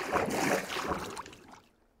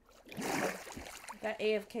 That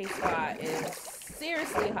AFK spot is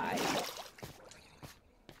seriously high.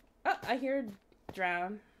 Oh, I hear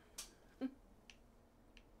drown.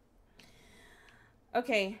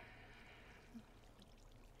 Okay.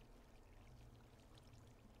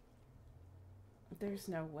 There's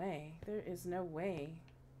no way. There is no way.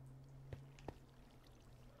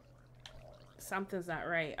 Something's not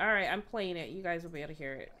right. Alright, I'm playing it. You guys will be able to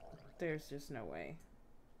hear it. There's just no way.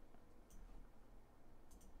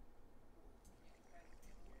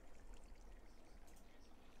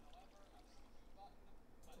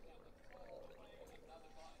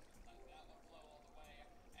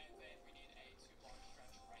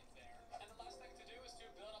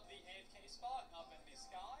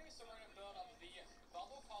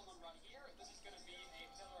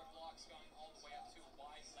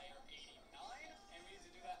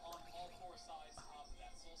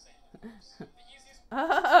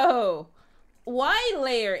 Oh! Why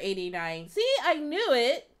layer 89? See, I knew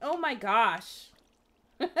it. Oh my gosh.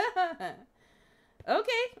 Okay.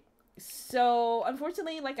 So,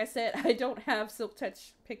 unfortunately, like I said, I don't have Silk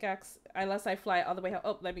Touch pickaxe unless I fly all the way out.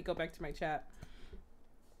 Oh, let me go back to my chat.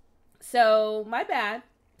 So, my bad.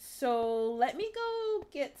 So, let me go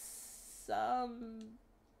get some...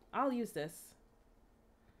 I'll use this.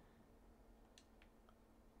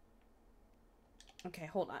 Okay,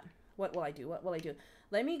 hold on. What will I do? What will I do?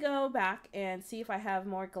 Let me go back and see if I have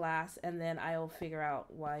more glass, and then I'll figure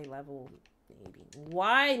out why level 80.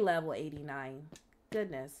 Why level 89?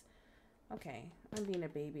 Goodness. Okay, I'm being a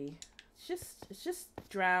baby. It's just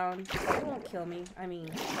drown. It won't kill me. I mean,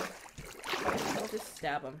 I'll just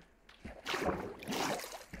stab him.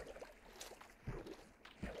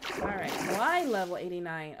 Alright, why level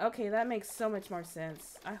 89? Okay, that makes so much more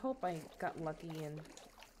sense. I hope I got lucky and...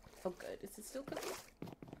 Oh, good. Is it still cooking?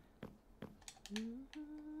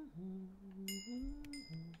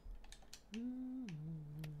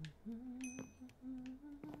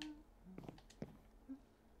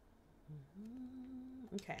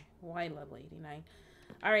 Okay, why level 89?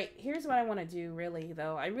 Alright, here's what I want to do, really,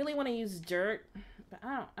 though. I really want to use dirt, but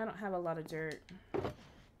I don't have a lot of dirt.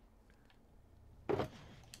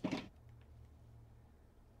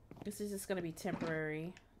 This is just going to be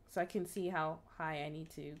temporary, so I can see how high I need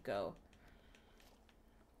to go.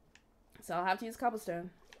 So I'll have to use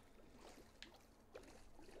cobblestone.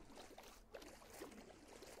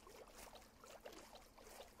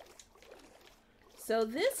 So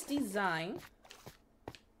this design...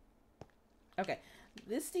 Okay,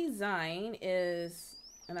 this design is...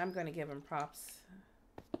 And I'm going to give him props.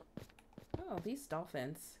 Oh, these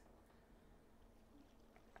dolphins.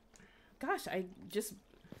 Gosh, I just...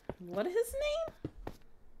 What is his name?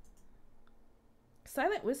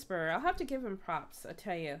 Silent Whisperer. I'll have to give him props, I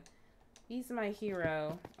tell you. He's my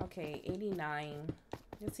hero. Okay, 89.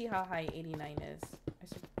 Let's see how high 89 is.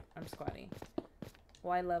 I'm squatting.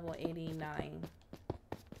 Why level 89?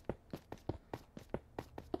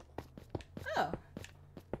 Oh.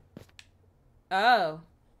 Oh.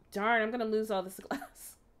 Darn, I'm gonna lose all this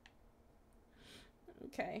glass.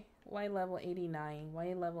 Okay. Why level 89?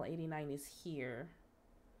 Why level 89 is here?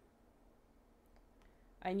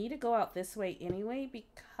 I need to go out this way anyway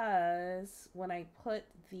because when I put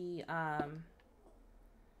the,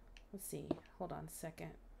 let's see, hold on a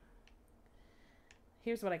second.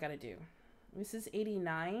 Here's what I gotta do. This is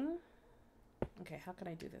 89. Okay, how can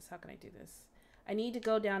I do this? How can I do this? I need to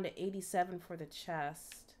go down to 87 for the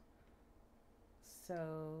chest.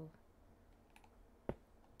 So,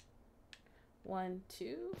 1,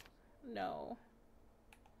 2, no.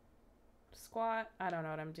 Squat, I don't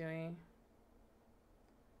know what I'm doing.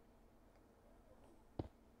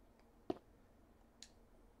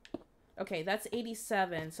 Okay, that's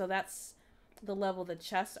 87. So that's the level the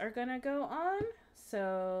chests are gonna go on.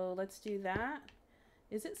 So let's do that.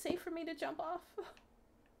 Is it safe for me to jump off?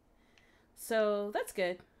 So that's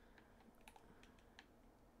good.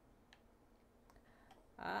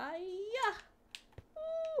 Yeah.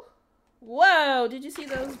 Ooh. Whoa, did you see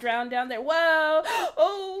those drown down there? Whoa.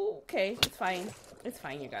 Oh, okay, it's fine. It's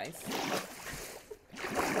fine, you guys. It's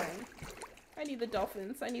fine. I need the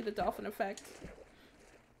dolphins. I need the dolphin effect.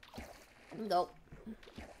 Nope.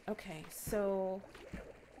 Okay, so...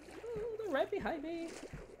 Ooh, they're right behind me.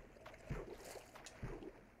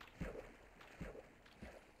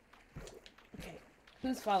 Okay,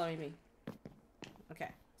 who's following me? Okay,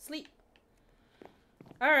 sleep.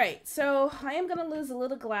 Alright, so I am gonna lose a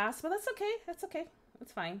little glass, but that's okay. That's okay.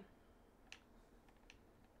 That's fine.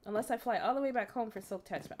 Unless I fly all the way back home for silk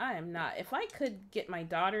touch, but I am not. If I could get my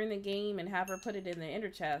daughter in the game and have her put it in the ender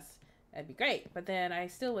chest, that'd be great. But then I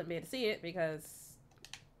still wouldn't be able to see it because,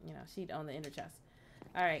 you know, she'd own the ender chest.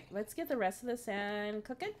 Alright, let's get the rest of the sand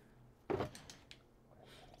cooking.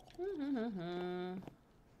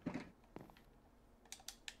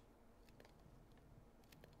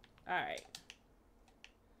 Alright.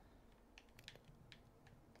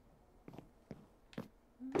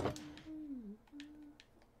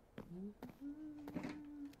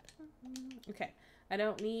 Okay. I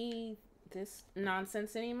don't need this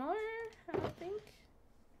nonsense anymore, I don't think.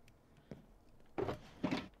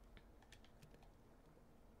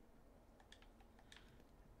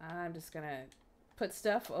 I'm just gonna put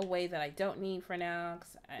stuff away that I don't need for now,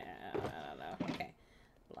 because I don't know. Okay.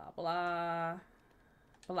 Blah, blah,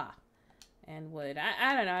 blah. And wood.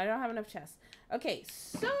 I don't know. I don't have enough chests. Okay,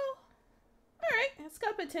 so... Alright, it's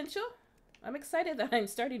got potential. I'm excited that I'm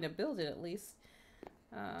starting to build it, at least.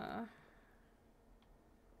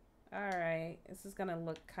 Alright, this is gonna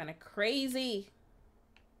look kind of crazy.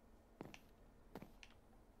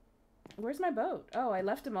 Where's my boat? Oh, I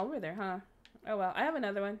left him over there, huh? Oh well, I have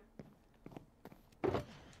another one.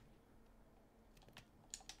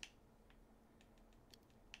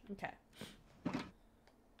 Okay.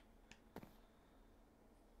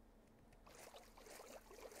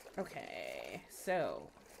 Okay, so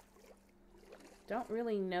don't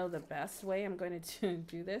really know the best way I'm going to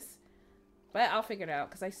do this, but I'll figure it out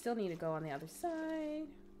because I still need to go on the other side.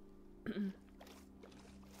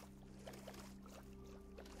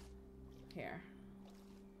 Here.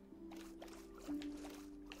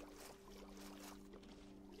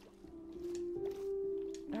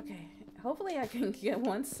 Okay, hopefully I can get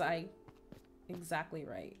one side exactly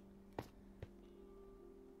right.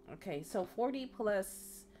 Okay, so 40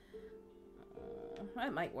 plus...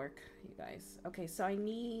 that might work, you guys. Okay, so I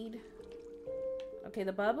need... Okay,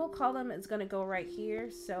 the bubble column is going to go right here,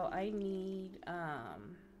 so I need... I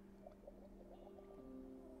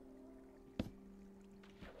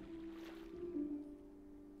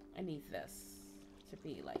need this to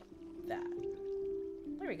be like that.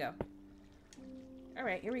 There we go.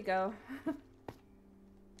 Alright, here we go.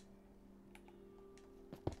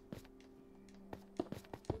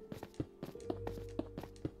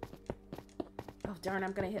 Oh, darn,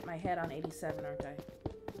 I'm gonna hit my head on 87, aren't I?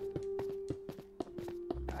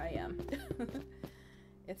 I am.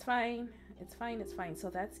 It's fine. It's fine, it's fine. So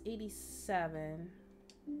that's 87.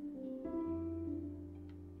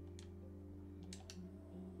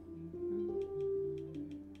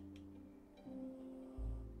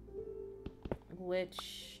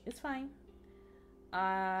 Which is fine.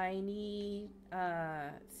 I need,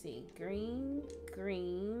 let's see, green,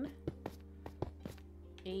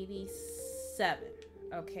 87.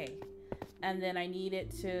 Okay. And then I need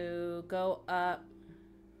it to go up.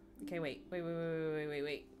 Okay, wait.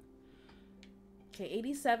 Okay,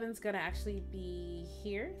 87 is gonna actually be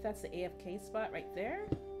here. That's the AFK spot right there.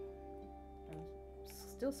 I'm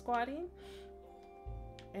still squatting.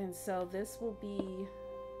 And so this will be...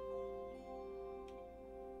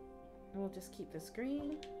 We'll just keep this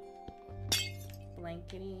green.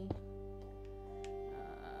 Blankety.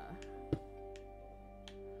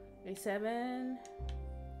 87,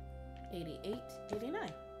 88,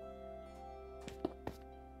 89.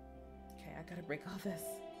 Okay, I gotta break all this.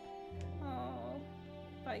 Oh,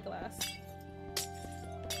 bye glass.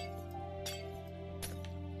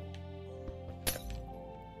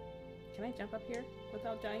 Can I jump up here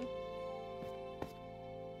without dying?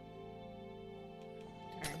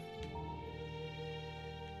 Turn.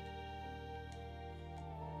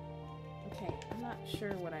 Okay, I'm not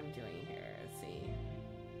sure what I'm doing here. Let's see.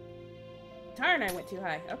 Darn, I went too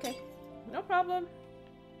high. Okay, no problem.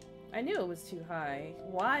 I knew it was too high.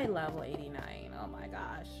 Why level 89? Oh my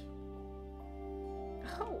gosh.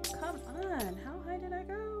 Oh, come on. How high did I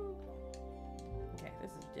go? Okay,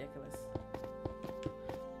 this is ridiculous.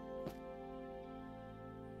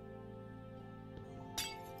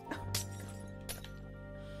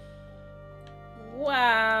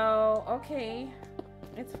 Wow. Okay.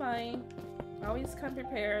 It's fine. Always come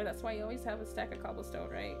prepared. That's why you always have a stack of cobblestone,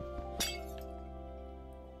 right?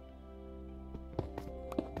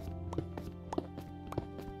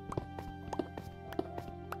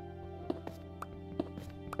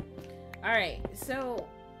 Alright, so...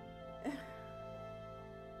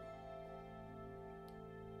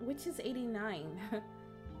 which is 89?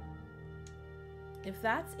 If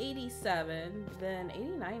that's 87, then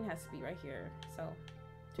 89 has to be right here. So,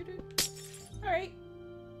 alright.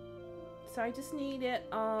 So I just need it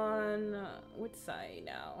on... which side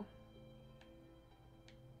now?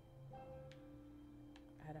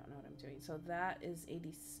 I don't know what I'm doing. So that is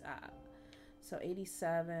 80... so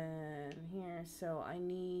 87 here. So I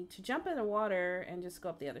need to jump in the water and just go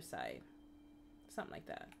up the other side. Something like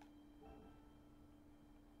that.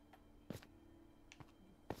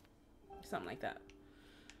 Something like that.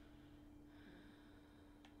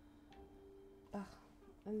 Oh,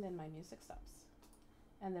 and then my music stops.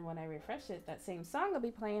 And then when I refresh it, that same song will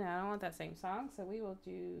be playing. I don't want that same song, so we will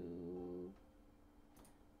do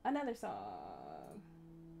another song.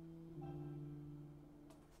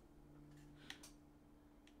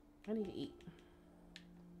 I need to eat.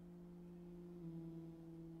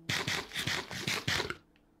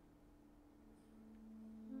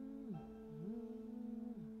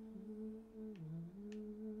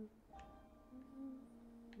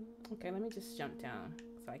 Okay, let me just jump down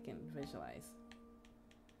so I can visualize.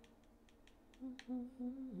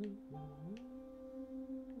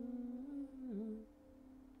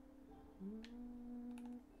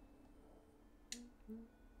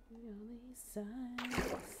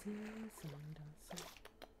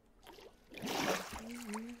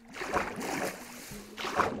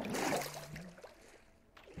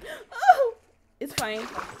 Oh, it's fine.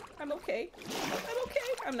 I'm okay. I'm okay.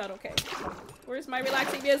 I'm not okay. Where's my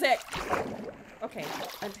relaxing music? Okay,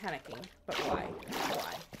 I'm panicking. But why?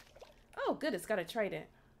 Why? Oh, good. It's got a trident.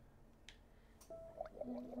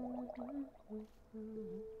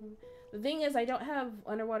 The thing is, I don't have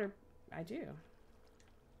underwater. I do.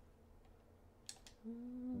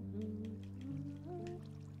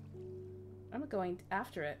 I'm going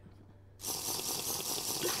after it.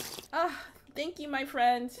 Ah, thank you, my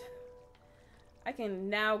friend. I can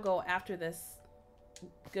now go after this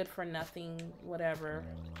good for nothing, whatever.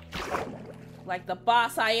 Like the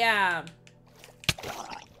boss I am.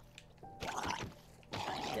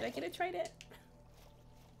 Did I get a trident?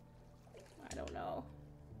 I don't know.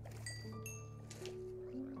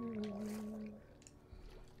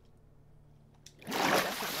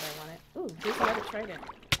 That's not what I wanted. Ooh, there's another trident.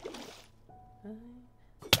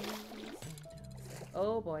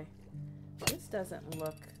 Oh boy. This doesn't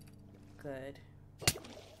look good.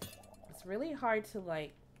 It's really hard to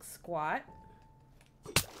like squat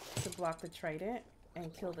to block the trident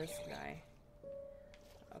and kill this guy.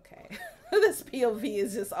 Okay. This POV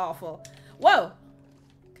is just awful. Whoa!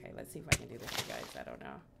 Okay, let's see if I can do this, you guys. I don't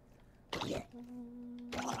know.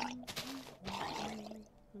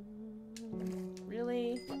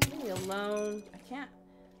 Really? Leave me alone. I can't.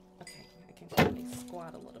 Okay, I can probably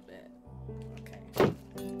squat a little bit. Okay.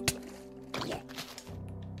 Okay.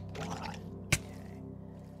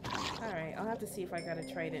 Alright, I'll have to see if I gotta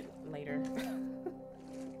try it later.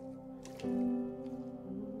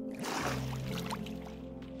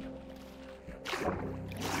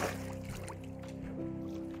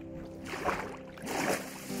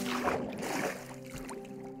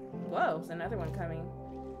 Whoa, there's another one coming.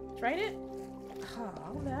 Tried it? Oh,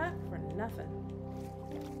 all that for nothing.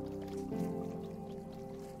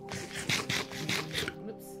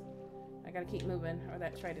 Oops. I gotta keep moving, or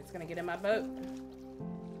that trident's gonna get in my boat.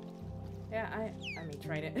 Yeah, I mean,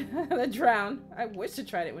 tried it. The drown. I wish the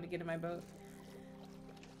trident would get in my boat.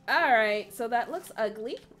 Alright, so that looks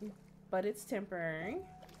ugly, but it's temporary.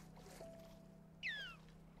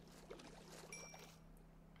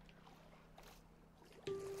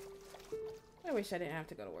 I wish I didn't have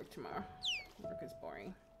to go to work tomorrow. Work is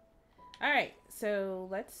boring. Alright, so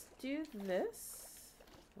let's do this.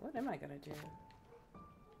 What am I gonna do?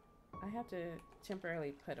 I have to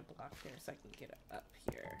temporarily put a block here so I can get up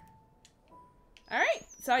here. Alright,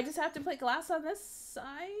 so I just have to put glass on this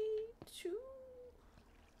side too.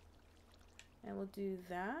 And we'll do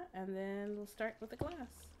that, and then we'll start with the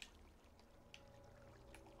glass.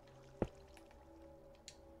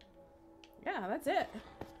 Yeah, that's it.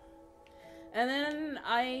 And then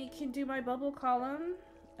I can do my bubble column,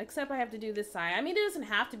 except I have to do this side. I mean, it doesn't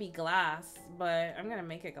have to be glass, but I'm gonna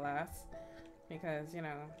make it glass because, you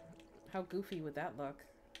know, how goofy would that look?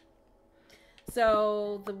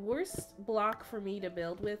 So the worst block for me to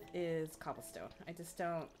build with is cobblestone. I just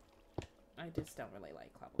don't really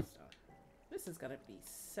like cobblestone. This is gonna be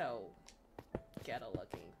so ghetto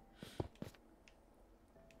looking.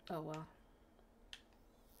 Oh well.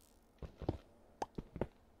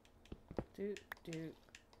 Doot, doot,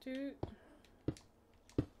 doot.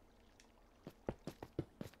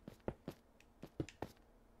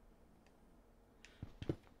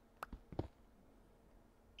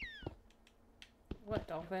 What,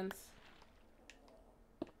 dolphins?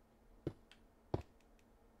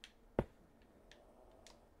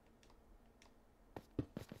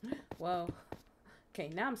 Whoa. Okay,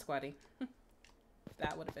 now I'm squatting.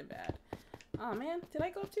 That would have been bad. Oh man, did I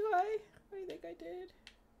go too high? I think I did.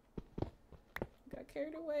 Got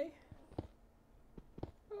carried away.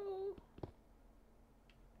 Oh.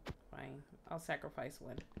 Fine. I'll sacrifice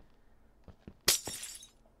one.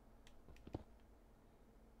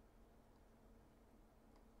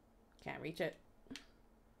 Can't reach it.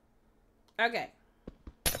 Okay.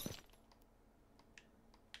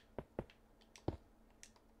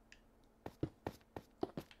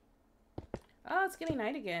 Oh, it's getting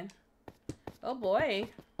night again. Oh boy.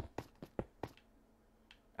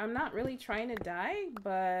 I'm not really trying to die,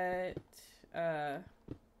 but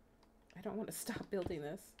I don't want to stop building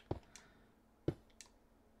this.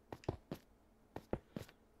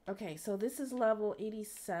 Okay, so this is level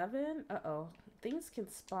 87. Uh-oh. Things can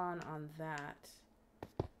spawn on that.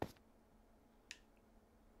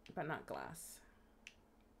 But not glass.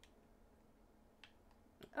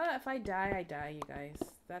 If I die, I die, you guys.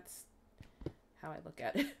 That's how I look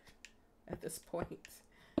at it at this point.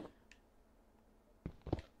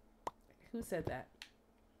 Who said that?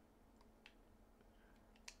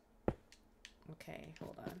 Okay,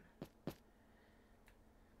 hold on.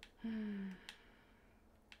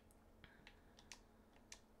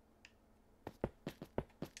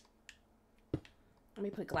 Let me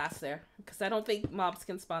put glass there, because I don't think mobs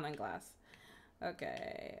can spawn on glass.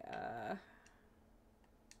 Okay,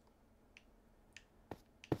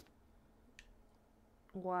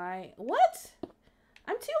 why? What?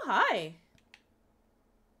 I'm too high.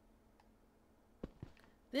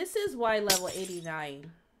 This is why level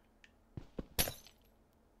 89.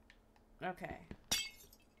 Okay.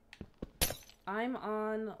 I'm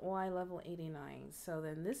on Y level 89. So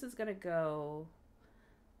then this is gonna go.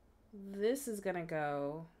 This is gonna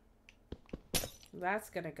go. That's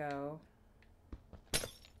gonna go.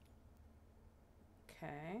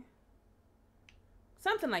 Okay.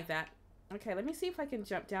 Something like that. Okay, let me see if I can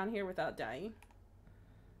jump down here without dying.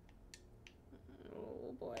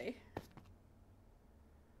 Oh boy.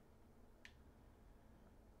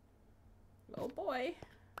 Oh boy.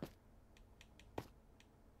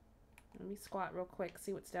 Let me squat real quick,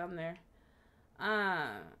 see what's down there.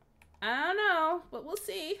 I don't know, but we'll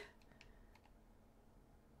see.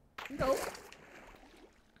 Go.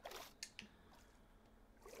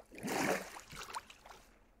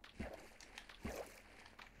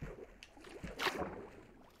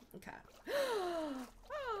 Okay.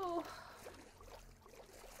 Oh.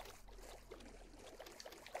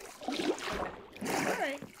 Okay. All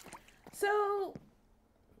right. So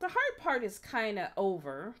the hard part is kind of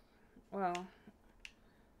over. Well,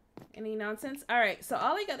 any nonsense? All right. So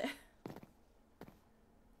all I gotta.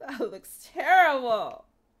 That looks terrible.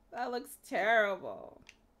 That looks terrible.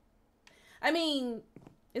 I mean,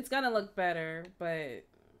 it's gonna look better, but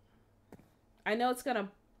I know it's gonna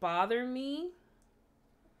bother me.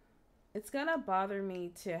 It's gonna bother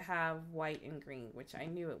me to have white and green, which I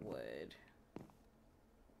knew it would.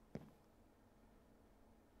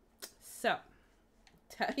 So,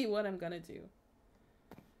 tell you what I'm gonna do.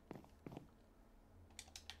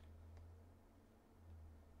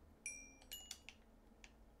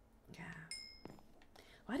 Yeah.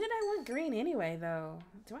 Why did I want green anyway, though?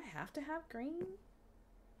 Do I have to have green?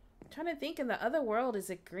 I'm trying to think, in the other world, is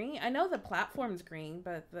it green? I know the platform's green,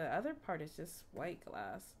 but the other part is just white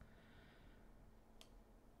glass.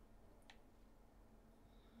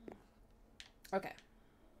 Okay.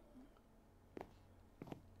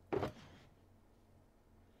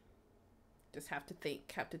 Just have to think,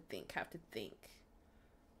 have to think, have to think.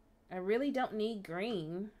 I really don't need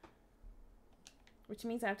green, which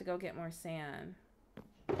means I have to go get more sand.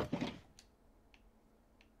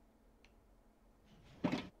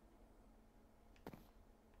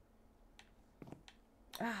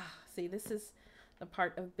 See, this is the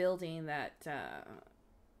part of building that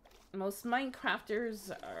most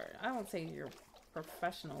Minecrafters are, I won't say you're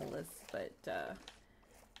professionalists, but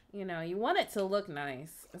you know, you want it to look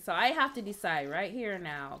nice. So I have to decide right here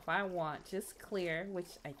now if I want just clear, which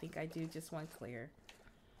I think I do just want clear,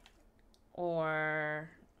 or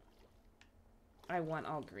I want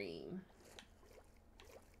all green.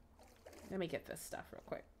 Let me get this stuff real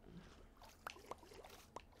quick.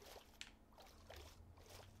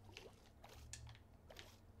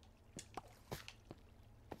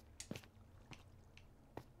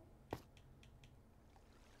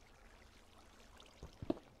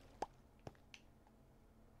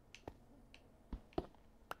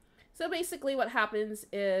 So basically what happens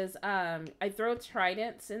is I throw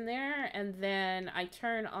tridents in there and then I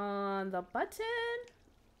turn on the button.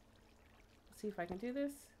 Let's see if I can do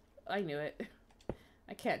this. I knew it.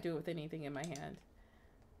 I can't do it with anything in my hand.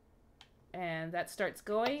 And that starts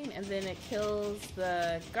going and then it kills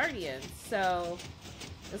the guardians. So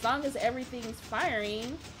as long as everything's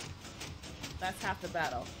firing, that's half the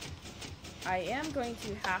battle. I am going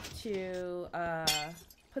to have to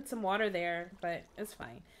put some water there, but it's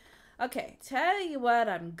fine. Okay, tell you what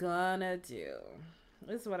I'm gonna do.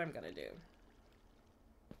 This is what I'm gonna do.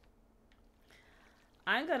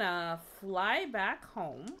 I'm gonna fly back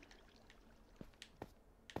home.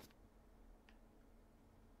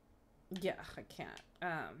 Yeah, I can't.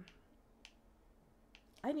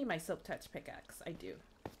 I need my silk touch pickaxe. I do.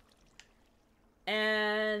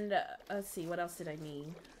 And let's see, what else did I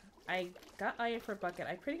need? I got iron for a bucket.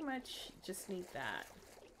 I pretty much just need that.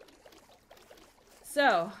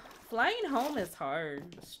 So, flying home is hard.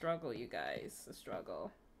 A struggle, you guys. A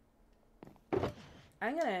struggle.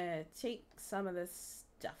 I'm gonna take some of this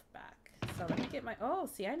stuff back. So let me get my... Oh,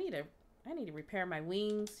 see, I need to repair my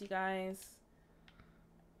wings, you guys.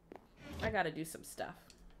 I gotta do some stuff.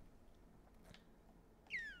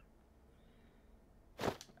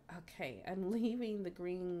 Okay, I'm leaving the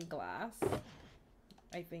green glass.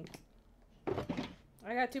 I think.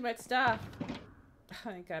 I got too much stuff.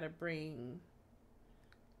 I gotta bring...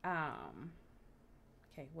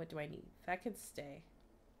 Okay, what do I need? That could stay.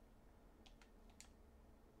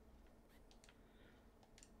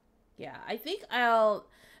 Yeah, I think I'll...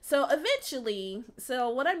 So eventually, so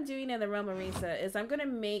what I'm doing in the Realm Arisa is I'm going to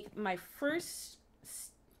make my first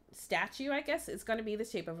statue, I guess. It's going to be the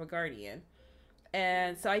shape of a guardian.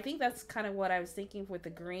 And so I think that's kind of what I was thinking with the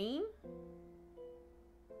green.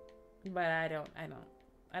 But I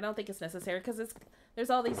don't think it's necessary because there's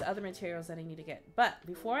all these other materials that I need to get. But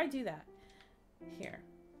before I do that, here,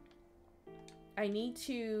 I need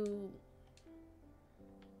to...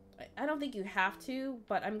 I don't think you have to,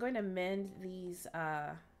 but I'm going to mend these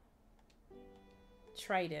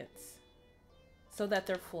tridents so that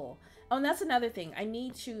they're full. Oh, and that's another thing. I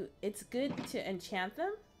need to... It's good to enchant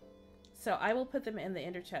them. So I will put them in the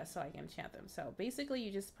ender chest so I can enchant them. So basically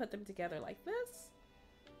you just put them together like this.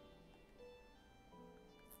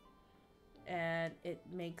 And it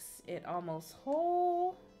makes it almost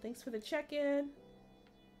whole. Thanks for the check-in.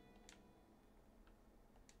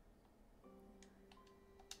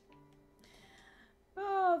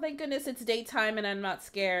 Oh, thank goodness it's daytime and I'm not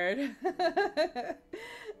scared.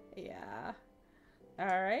 Yeah.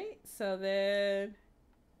 Alright, so then...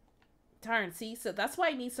 Darn, see? So that's why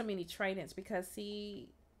I need so many tridents, because, see...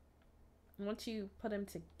 Once you put them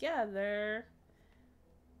together...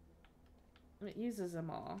 It uses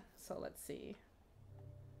them all. So let's see.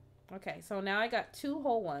 Okay, so now I got 2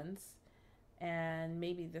 whole ones. And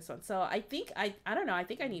maybe this one. So I think, I don't know, I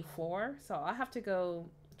think I need 4. So I'll have to go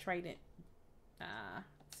trident.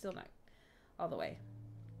 Still not all the way.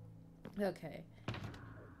 Okay.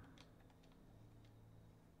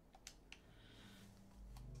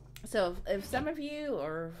 So if some of you,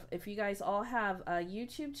 or if you guys all have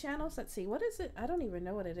YouTube channels, let's see, what is it? I don't even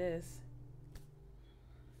know what it is.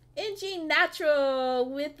 NG Natural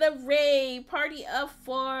with the raid party of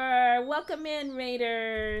 4. Welcome in,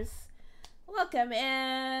 raiders. Welcome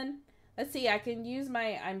in. Let's see, I can use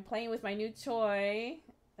my, I'm playing with my new toy.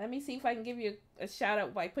 Let me see if I can give you a shout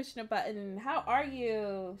out by pushing a button. How are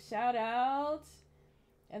you? Shout out.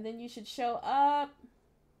 And then you should show up.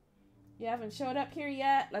 You haven't showed up here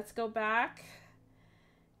yet. Let's go back.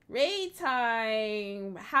 Raid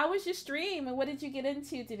time. How was your stream and what did you get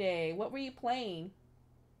into today? What were you playing?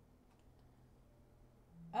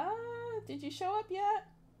 Did you show up yet?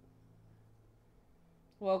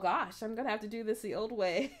 Well, gosh, I'm gonna have to do this the old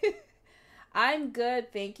way. I'm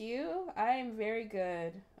good, thank you. I'm very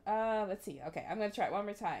good. Let's see. Okay, I'm gonna try it one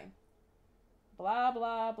more time. Blah,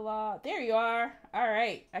 blah, blah. There you are. All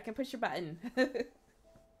right, I can push your button.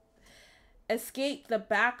 Escape the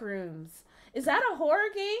back rooms. Is that a horror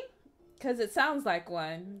game? Because it sounds like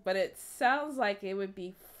one, but it sounds like it would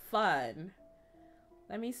be fun.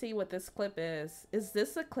 Let me see what this clip is. Is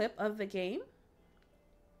this a clip of the game?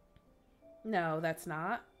 No, that's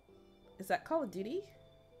not. Is that Call of Duty?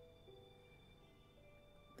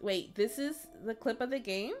 Wait, this is the clip of the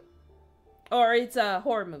game? Or it's a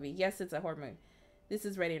horror movie. Yes, it's a horror movie. This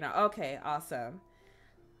is ready now. Okay, awesome.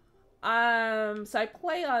 So I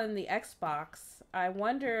play on the Xbox. I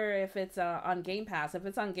wonder if it's on Game Pass. If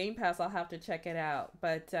it's on Game Pass, I'll have to check it out.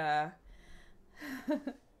 But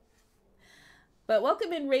but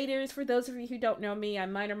welcome in, raiders. For those of you who don't know me,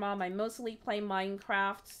 I'm minermom. I mostly play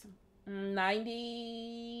Minecraft.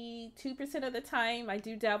 92% of the time I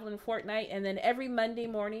do dabble in Fortnite, and then every Monday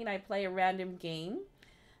morning I play a random game.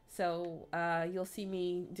 So you'll see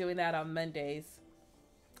me doing that on Mondays.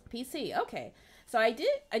 PC, okay. So I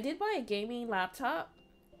did buy a gaming laptop,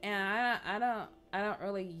 and I don't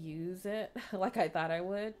really use it like I thought I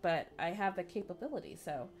would, but I have the capability,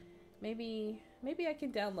 so maybe I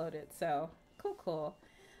can download it. So cool.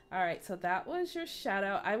 All right, so that was your shout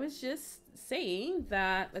out. I was just saying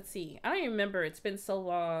that, let's see, I don't even remember, it's been so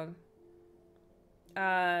long.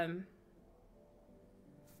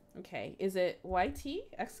 Okay, is it YT?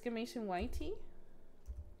 Exclamation YT?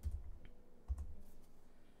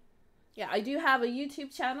 Yeah, I do have a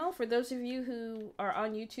YouTube channel for those of you who are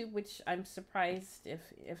on YouTube, which I'm surprised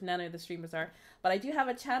if none of the streamers are. But I do have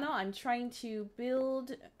a channel. I'm trying to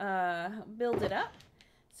build it up.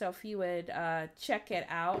 So if you would check it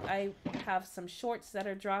out, I have some shorts that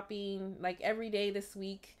are dropping like every day this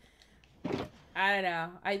week. I don't know.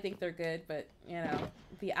 I think they're good, but you know,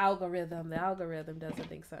 the algorithm doesn't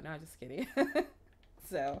think so. No, just kidding.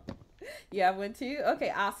 So, you have one too? Okay,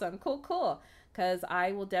 awesome. Cool, cool. Because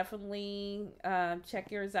I will definitely check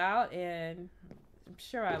yours out, and I'm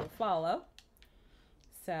sure I will follow.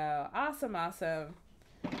 So, awesome, awesome.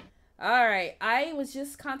 All right. I was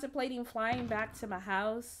just contemplating flying back to my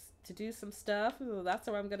house to do some stuff. Ooh, that's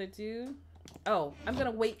what I'm going to do. Oh, I'm going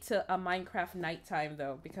to wait till a Minecraft nighttime,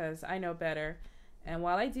 though, because I know better. And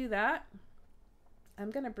while I do that, I'm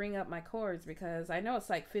going to bring up my cords because I know it's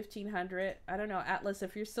like 1500. I don't know, Atlas,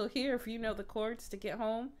 if you're still here, if you know the cords to get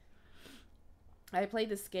home. I played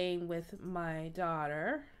this game with my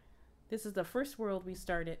daughter. This is the first world we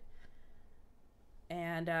started.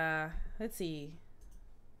 And let's see.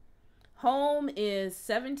 Home is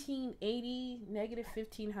 1780, negative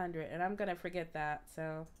 1500. And I'm going to forget that.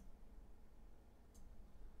 So,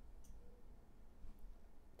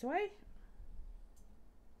 do I?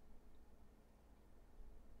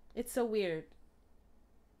 It's so weird.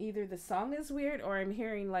 Either the song is weird or I'm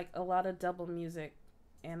hearing like a lot of double music.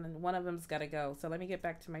 And one of them's got to go. So let me get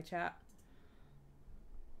back to my chat.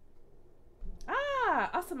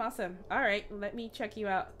 Ah, awesome, awesome. All right, let me check you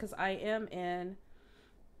out because I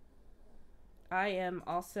am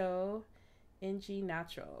also NG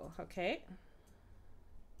Natural, okay?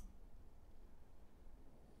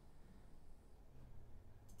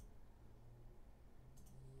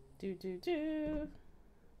 Do.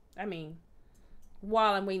 I mean,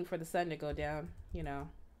 while I'm waiting for the sun to go down, you know.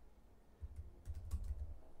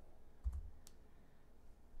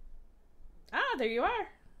 Ah, there you are.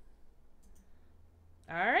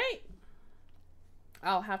 All right.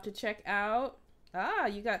 I'll have to check out. Ah,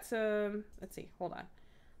 you got some, let's see, hold on.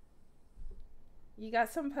 You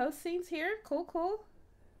got some postings here. Cool, cool.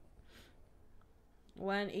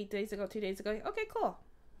 8 days ago, 2 days ago. Okay, cool.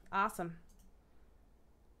 Awesome.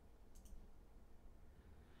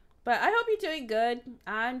 But I hope you're doing good.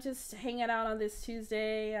 I'm just hanging out on this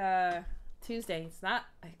Tuesday. Tuesday. It's not,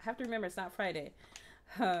 I have to remember it's not Friday.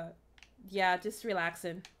 Yeah, just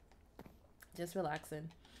relaxing. Just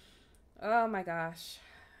relaxing. Oh my gosh.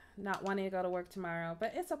 Not wanting to go to work tomorrow,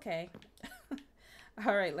 but it's okay.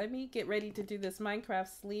 All right, let me get ready to do this Minecraft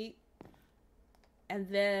sleep. And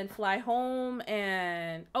then fly home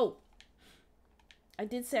and... Oh! I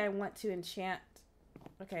did say I want to enchant.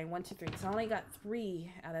 Okay, 1, 2, 3. So I only got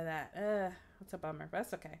 3 out of that. That's a bummer, but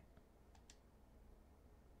that's okay.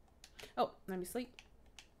 Oh, let me sleep.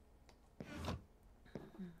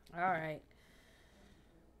 All right.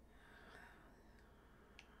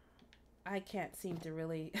 I can't seem to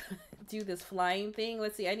really do this flying thing.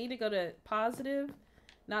 Let's see. I need to go to positive.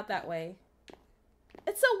 Not that way.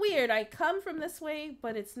 It's so weird. I come from this way,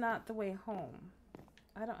 but it's not the way home.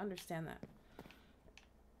 I don't understand that.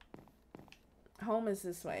 Home is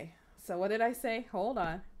this way. So what did I say? Hold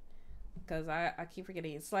on. Because I keep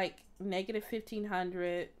forgetting. It's like negative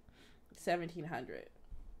 1500, 1700.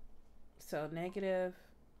 So negative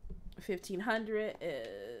 1500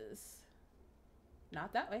 is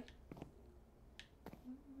not that way.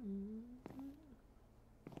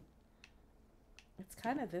 It's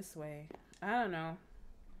kind of this way. I don't know.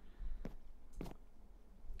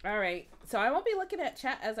 All right. So I won't be looking at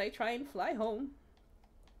chat as I try and fly home.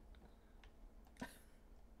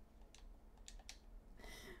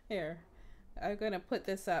 Here. I'm going to put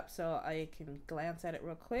this up so I can glance at it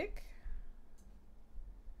real quick.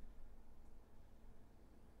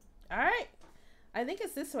 All right. I think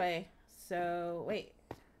it's this way. So, wait.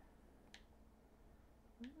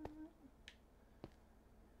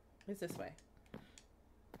 It's this way.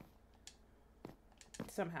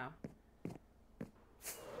 Somehow.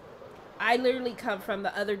 I literally come from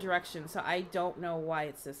the other direction, so I don't know why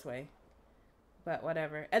it's this way. But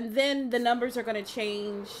whatever. And then the numbers are going to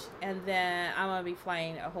change, and then I'm going to be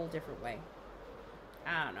flying a whole different way.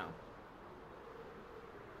 I don't know.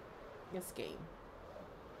 This game.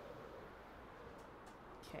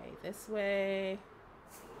 Okay, this way.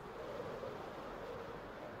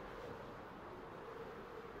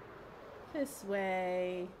 This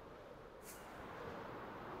way.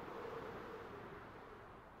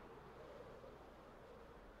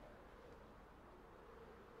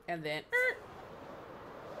 And then...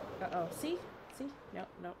 Uh-oh. See? See? Nope,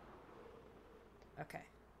 nope. Okay.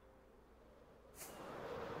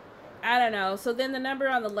 I don't know. So then the number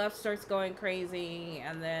on the left starts going crazy,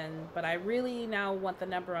 and then... But I really now want the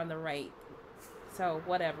number on the right. So,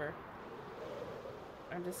 whatever.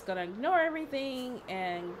 I'm just gonna ignore everything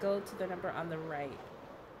and go to the number on the right.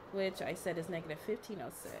 which I said is negative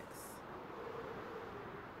 1506.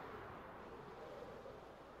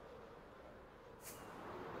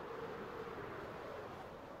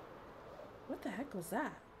 What the heck was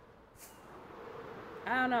that?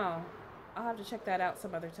 I don't know. I'll have to check that out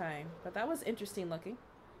some other time. But that was interesting looking.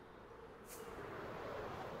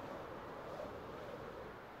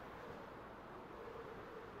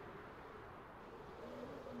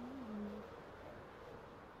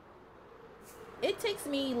 It takes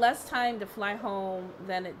me less time to fly home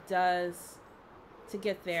than it does to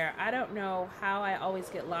get there. I don't know how I always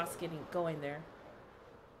get lost going there.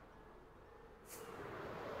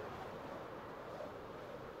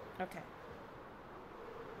 Okay.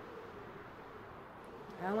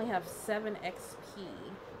 I only have 7 XP.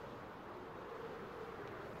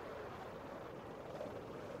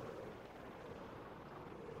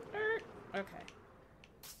 Okay.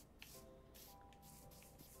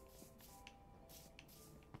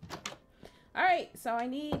 Alright, so I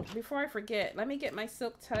need, before I forget, let me get my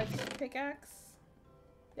Silk Touch pickaxe.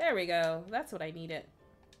 There we go. That's what I needed.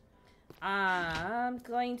 I'm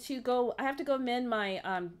going to go, I have to go mend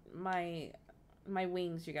my, my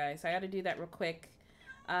wings, you guys. I gotta do that real quick.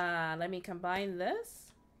 Let me combine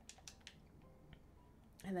this.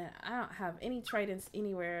 And then I don't have any tridents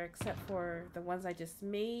anywhere except for the ones I just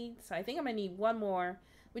made. So I think I'm gonna need one more,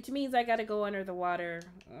 which means I gotta go under the water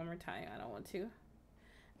one more time. I don't want to.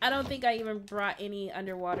 I don't think I even brought any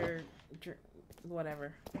underwater,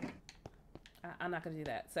 whatever. I'm not gonna do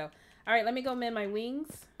that. So, all right, let me go mend my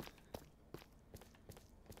wings.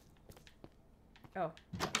 Oh.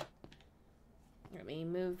 Let me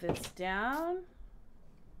move this down.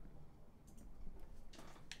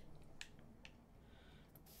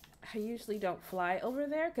 I usually don't fly over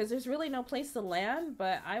there because there's really no place to land,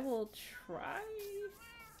 but I will try.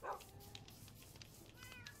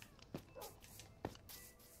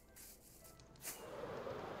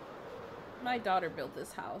 My daughter built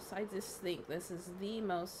this house. I just think this is the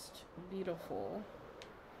most beautiful.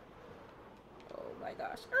 Oh my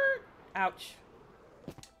gosh. Ouch.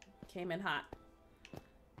 Came in hot.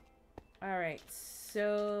 All right,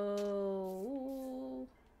 so...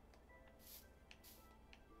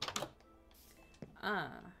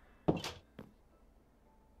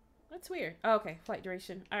 That's weird. Oh, okay, flight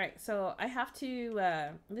duration. All right, so I have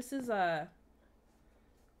to, this is,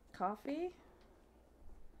 coffee.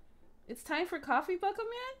 It's time for coffee,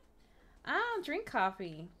 Buckleman? I don't drink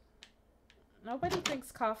coffee. Nobody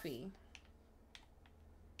drinks coffee.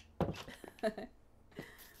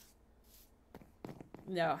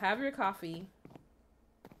 No, have your coffee.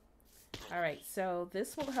 All right, so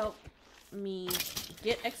this will help me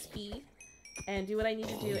get XP and do what I need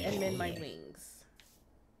to do and mend my wings.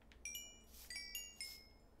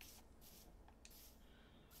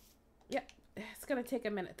 Yep, it's gonna take a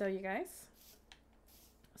minute though, you guys.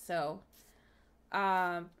 So,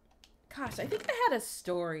 gosh, I think I had a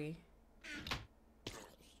story.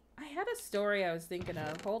 I had a story I was thinking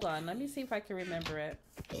of. Hold on, let me see if I can remember it.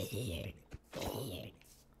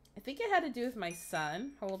 I think it had to do with my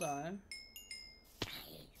son. Hold on.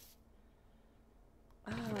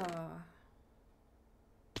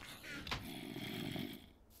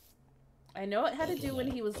 I know it had to do when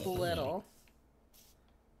he was little.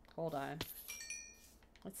 Hold on.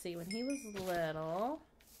 Let's see, when he was little.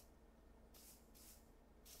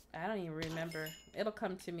 I don't even remember. It'll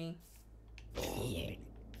come to me.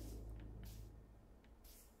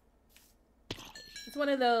 It's one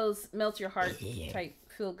of those melt your heart type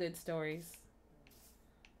feel-good stories.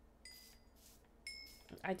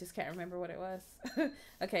 I just can't remember what it was.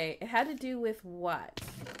 Okay, it had to do with what?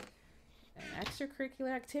 An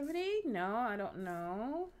extracurricular activity? No, I don't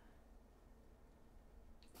know.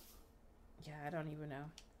 Yeah, I don't even know.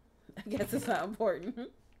 I guess it's not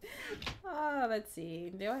important. Oh, let's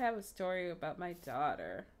see. Do I have a story about my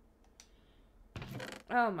daughter?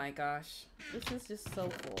 Oh my gosh. This is just so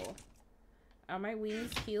cool. Are my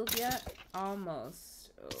wings healed yet? Almost.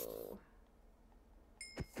 Oh.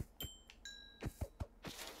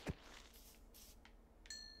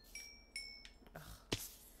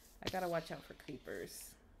 I gotta watch out for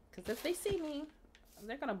creepers. Because if they see me,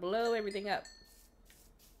 they're gonna blow everything up.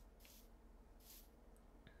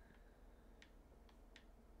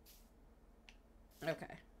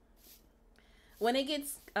 Okay. When it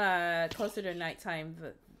gets closer to nighttime,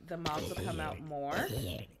 the mobs will come out more.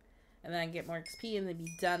 And then I get more XP and then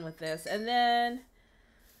be done with this. And then,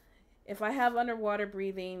 if I have underwater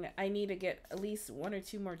breathing, I need to get at least 1 or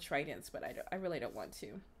 2 more tridents, but I really don't want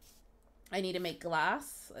to. I need to make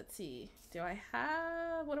glass. Let's see. Do I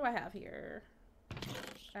have... What do I have here?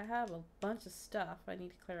 I have a bunch of stuff I need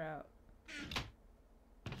to clear out.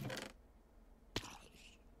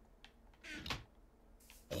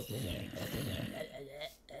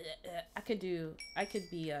 I could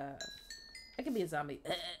be a zombie.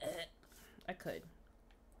 I could.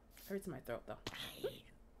 Hurts my throat though.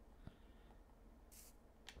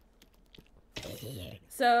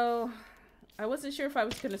 So, I wasn't sure if I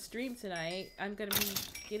was gonna stream tonight. I'm gonna be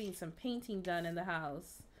getting some painting done in the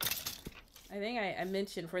house. I think I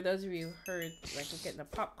mentioned, for those of you who heard, like, we're getting the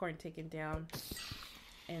popcorn taken down.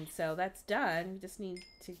 And so that's done. We just need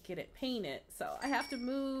to get it painted. So I have to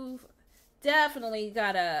move. Definitely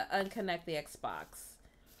gotta unconnect the Xbox.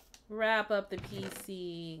 Wrap up the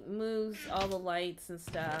PC. Move all the lights and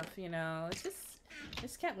stuff, you know. It's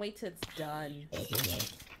just can't wait till it's done.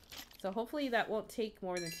 So hopefully that won't take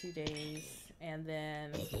more than 2 days. And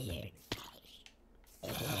then I'll be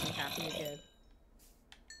happy again.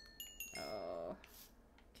 Oh.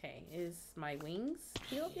 Okay, is my wings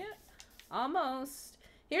healed yet? Almost.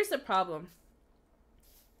 Here's the problem.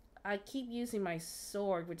 I keep using my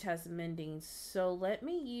sword, which has mending. So let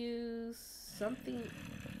me use something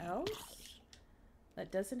else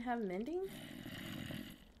that doesn't have mending.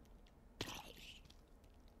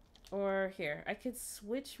 Or here, I could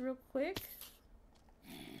switch real quick.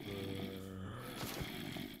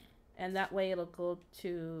 And that way it'll go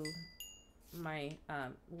to my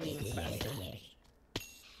wings faster.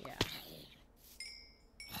 Yeah.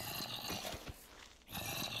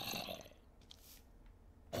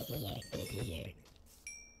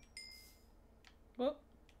 Whoop.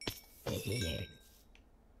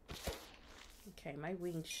 Okay, my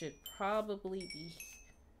wings should probably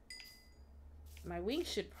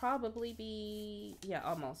be... Yeah,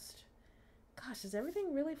 almost. Gosh, is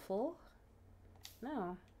everything really full?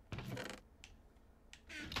 No.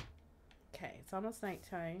 Okay, it's almost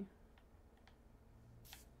nighttime.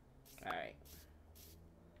 Alright.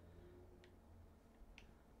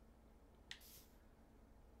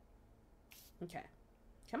 Okay.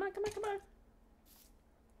 Come on, come on, come on.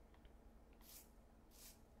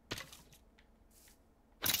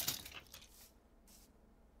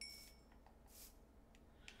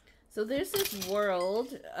 So there's this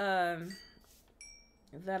world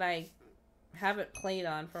that I haven't played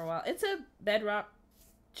on for a while. It's a Bedrock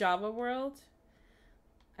Java world.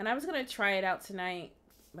 And I was going to try it out tonight.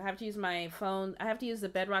 I have to use my phone. I have to use the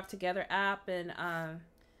Bedrock Together app. And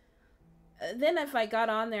then if I got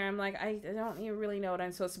on there, I'm like, I don't even really know what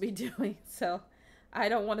I'm supposed to be doing. So I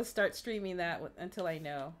don't want to start streaming that until I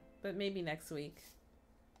know. But maybe next week.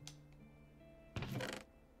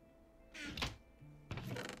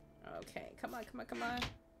 Okay, come on, come on, come on.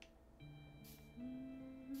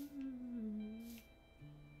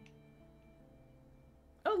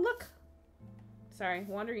 Oh, look! Sorry,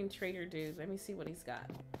 wandering trader dude. Let me see what he's got.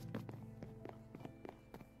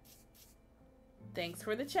 Thanks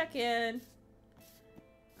for the check-in.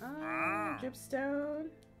 Dripstone.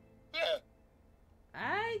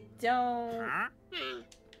 I don't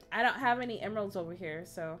have any emeralds over here,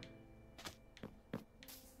 so.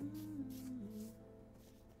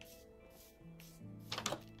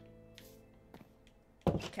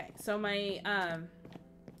 Okay, so my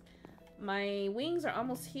wings are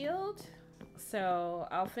almost healed, so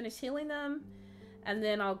I'll finish healing them, and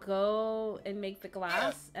then I'll go and make the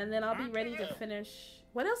glass, and then I'll be ready to finish.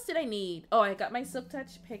 What else did I need? Oh, I got my Silk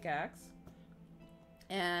Touch pickaxe,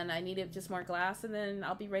 and I needed just more glass, and then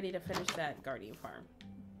I'll be ready to finish that Guardian Farm.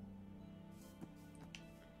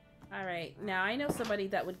 Alright, now I know somebody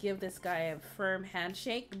that would give this guy a firm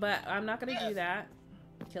handshake, but I'm not gonna do that.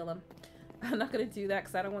 Kill him. I'm not gonna do that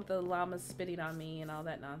because I don't want the llamas spitting on me and all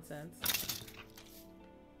that nonsense.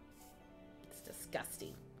 It's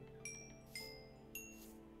disgusting.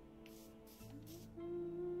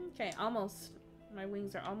 Okay, almost. My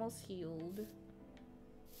wings are almost healed.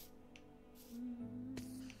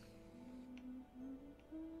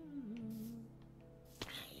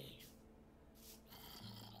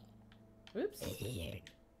 Oops.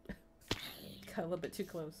 Got a little bit too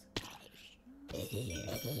close.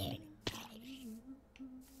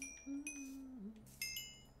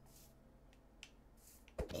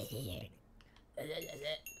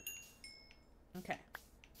 Okay.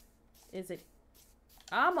 Is it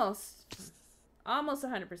almost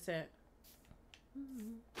 100%?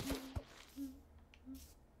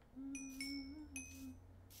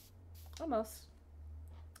 Almost.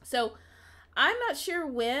 So I'm not sure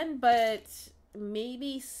when, but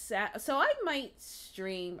maybe so I might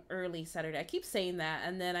stream early Saturday. I keep saying that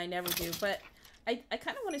and then I never do, but I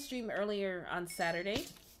kind of want to stream earlier on Saturday.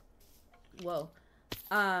 Whoa.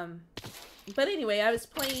 But anyway, I was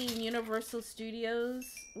playing Universal Studios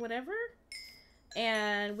whatever,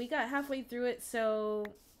 and we got halfway through it, so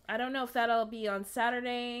I don't know if that'll be on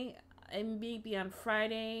Saturday. and maybe on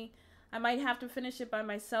Friday. I might have to finish it by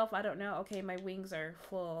myself. I don't know. Okay, my wings are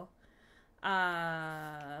full.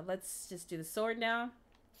 Let's just do the sword now.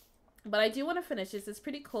 But I do want to finish this. It's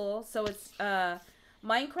pretty cool. So it's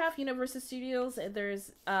Minecraft Universal Studios.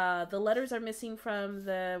 There's the letters are missing from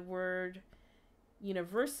the word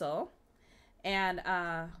Universal. And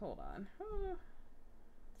hold on.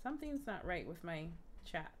 Something's not right with my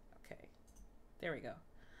chat. Okay. There we go.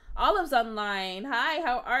 Olive's online. Hi,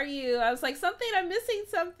 how are you? I was like, I'm missing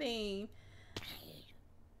something.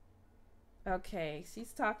 Okay,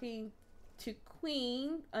 she's talking to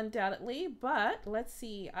Queen, undoubtedly, but let's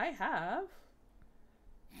see. I have...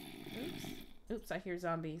 Oops, I hear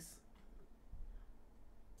zombies.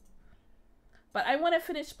 But I want to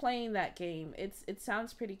finish playing that game. It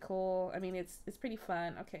sounds pretty cool. I mean, it's pretty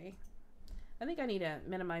fun. Okay. I think I need to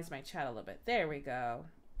minimize my chat a little bit. There we go.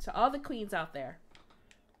 To all the queens out there.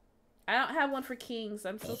 I don't have one for kings.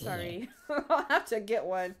 I'm so sorry. I'll have to get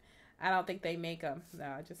one. I don't think they make them.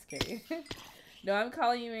 No, just kidding. No, I'm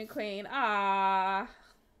calling you a queen. Ah.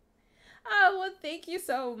 Oh, well, thank you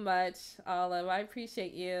so much, Olive. I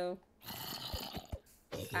appreciate you.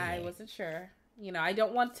 I wasn't sure. You know, I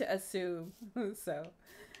don't want to assume. So,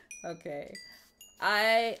 okay.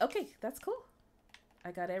 Okay, that's cool.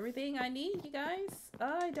 I got everything I need, you guys.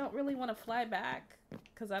 I don't really want to fly back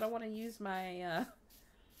because I don't want to use my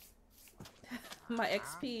my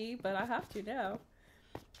XP, but I have to now.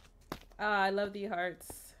 I love the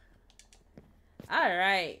hearts. All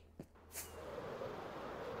right.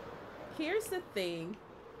 Here's the thing.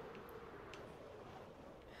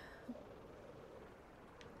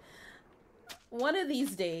 One of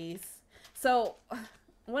these days, some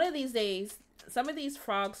of these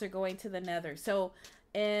frogs are going to the nether. So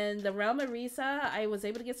in the realm of Risa, I was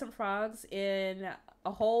able to get some frogs in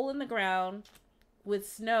a hole in the ground with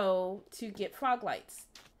snow to get frog lights.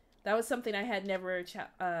 That was something I had never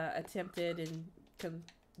attempted and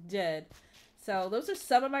did. So those are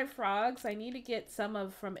some of my frogs. I need to get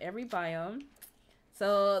some from every biome.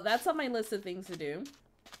 So that's on my list of things to do.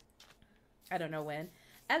 I don't know when.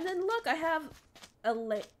 And then look, I have a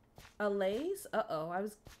lays. Uh-oh, I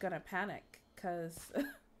was gonna panic because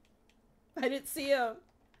I didn't see him.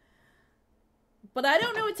 But I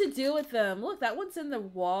don't know what to do with them. Look, that one's in the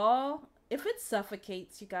wall. If it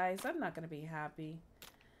suffocates, you guys, I'm not gonna be happy.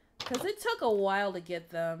 Because it took a while to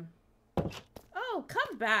get them. Oh,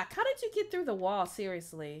 come back. How did you get through the wall?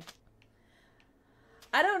 Seriously.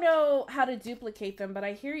 I don't know how to duplicate them, but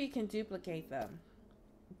I hear you can duplicate them.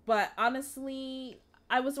 But honestly,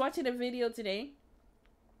 I was watching a video today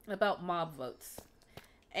about mob votes.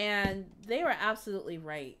 And they were absolutely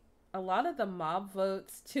right. A lot of the mob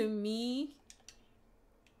votes, to me,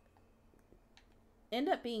 end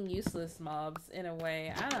up being useless mobs in a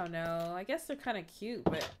way. I don't know. I guess they're kind of cute,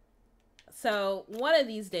 but... So, one of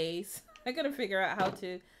these days, I gotta figure out how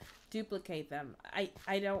to duplicate them.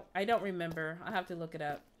 I don't remember. I'll have to look it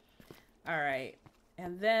up. Alright.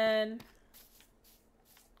 And then...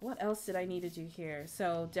 what else did I need to do here?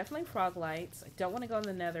 So, definitely frog lights. I don't want to go in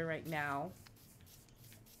the nether right now.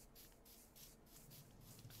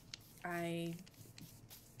 I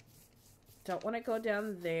don't want to go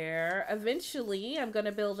down there. Eventually, I'm going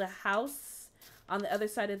to build a house on the other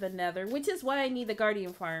side of the nether, which is why I need the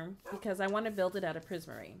guardian farm, because I want to build it out of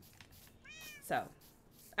prismarine. So,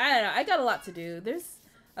 I don't know. I got a lot to do. There's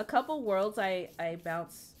a couple worlds I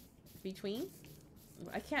bounce between.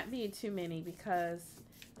 I can't be in too many because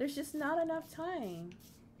there's just not enough time.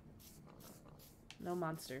 No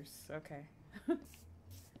monsters. Okay.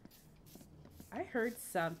 I heard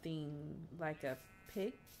something like a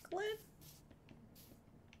piglet.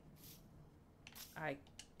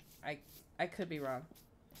 I could be wrong.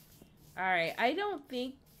 Alright, I don't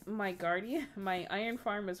think my iron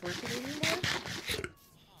farm is working anymore.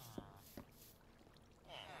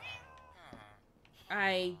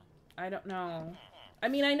 I don't know. I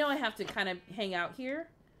mean, I know I have to kind of hang out here.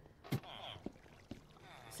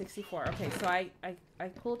 64. Okay, so I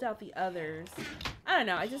pulled out the others. I don't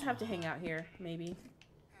know. I just have to hang out here. Maybe.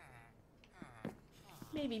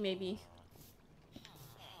 Maybe.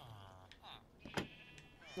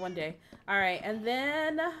 One day. Alright, and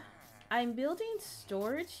then I'm building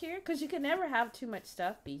storage here. Because you can never have too much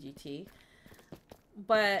stuff, BGT.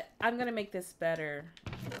 But I'm going to make this better.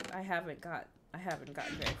 I haven't gotten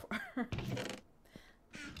very far.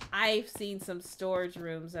 I've seen some storage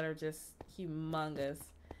rooms that are just humongous.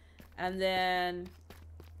 And then...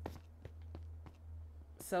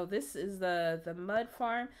 so this is the mud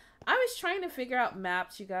farm. I was trying to figure out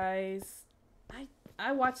maps, you guys.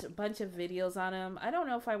 I watched a bunch of videos on them. I don't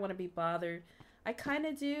know if I want to be bothered. I kind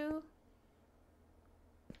of do.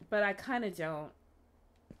 but I kind of don't.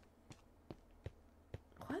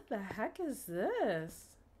 What the heck is this?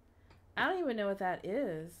 I don't even know what that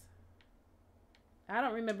is. I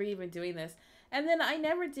don't remember even doing this. And then I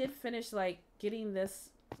never did finish, like, getting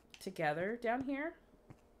this together down here.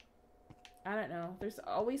 I don't know. There's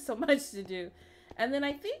always so much to do. And then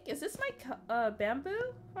I think, is this my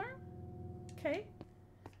bamboo farm? Okay.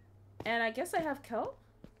 And I guess I have kelp.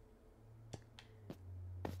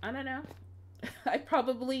 I don't know. I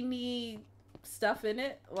probably need stuff in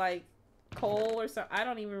it, like coal or something. I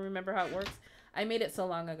don't even remember how it works. I made it so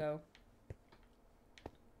long ago.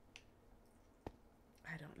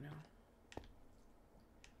 I don't know.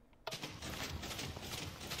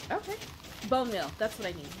 Okay. Bone meal. That's what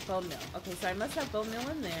I need. Bone meal. Okay, so I must have bone meal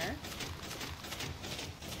in there.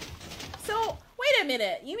 So, wait a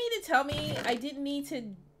minute. You mean to tell me I didn't need to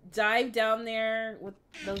dive down there with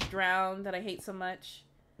those drown that I hate so much?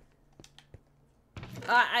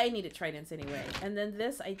 I needed tridents anyway. And then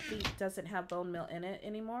this, I think, doesn't have bone meal in it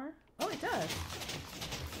anymore. Oh, it does.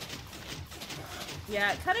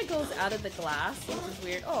 Yeah, it kind of goes out of the glass, which is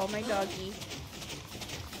weird. Oh, my doggy.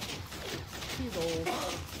 He's old.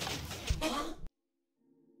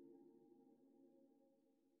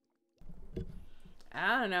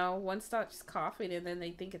 I don't know. One stops coughing and then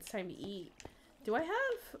they think it's time to eat. Do I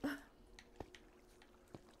have...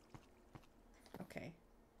 Okay.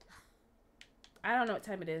 I don't know what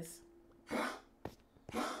time it is.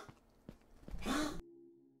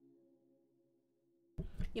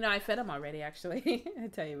 You know, I fed him already, actually. I'll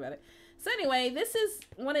tell you about it. So anyway, this is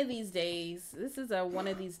one of these days. This is a one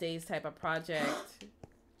of these days type of project.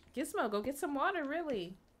 Gizmo, go get some water,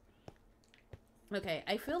 really. Okay,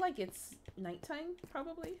 I feel like it's nighttime,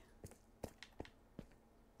 probably.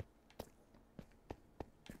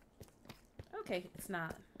 Okay, it's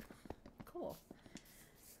not. Cool.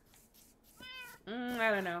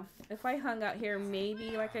 I don't know. If I hung out here,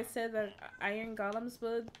 maybe, like I said, the iron golems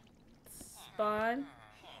would spawn.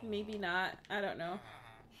 Maybe not. I don't know.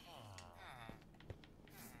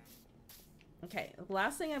 Okay, the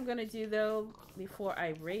last thing I'm gonna do though before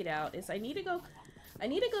I raid out is I need to go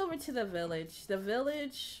over to the village. The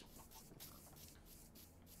village,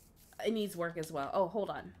 it needs work as well. Oh, hold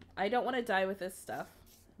on. I don't want to die with this stuff.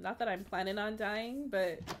 Not that I'm planning on dying,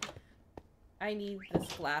 but I need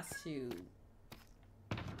this glass to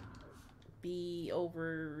be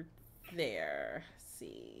over there. Let's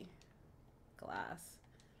see. Glass.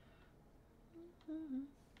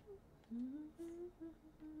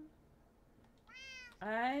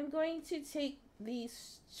 I'm going to take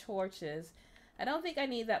these torches. I don't think I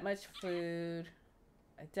need that much food.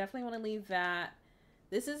 I definitely want to leave that.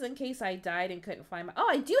 This is in case I died and couldn't find my... Oh,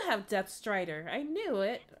 I do have Death Strider. I knew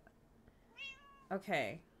it.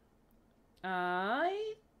 Okay.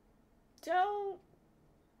 I don't...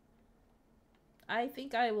 I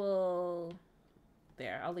think I will...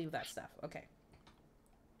 There, I'll leave that stuff. Okay.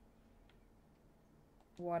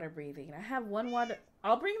 Water breathing. I have one water...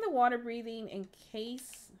 I'll bring the water breathing in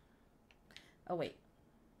case... Oh, wait.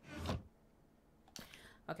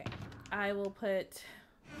 Okay. I will put...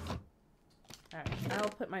 Alright. I'll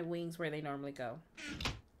put my wings where they normally go.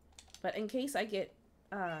 But in case I get...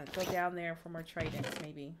 go down there for more tridents,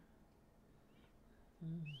 maybe.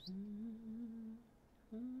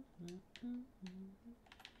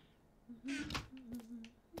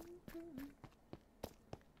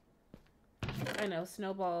 I know,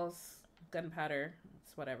 snowballs, gunpowder,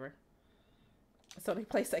 it's whatever. It's the only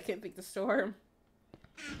place I can think to store them.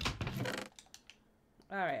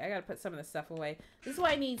 Alright, I gotta put some of this stuff away. This is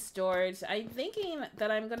why I need storage. I'm thinking that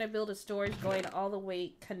I'm gonna build a storage going all the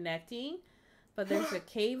way connecting, but there's a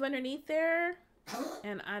cave underneath there,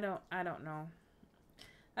 and I don't know.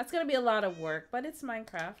 That's gonna be a lot of work, but it's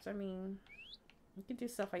Minecraft. I mean, you can do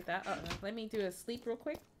stuff like that. Let me do a sleep real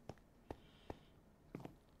quick.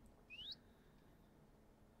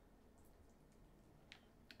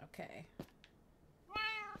 Okay.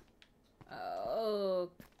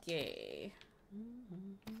 Okay.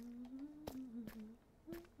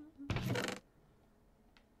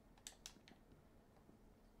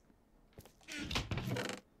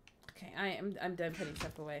 Okay, I'm done putting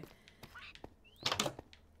stuff away.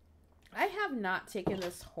 I have not taken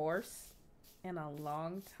this horse in a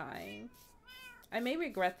long time. I may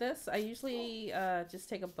regret this. I usually just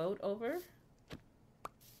take a boat over.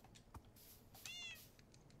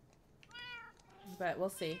 But we'll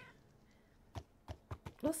see.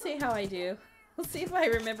 We'll see how I do. We'll see if I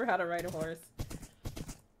remember how to ride a horse.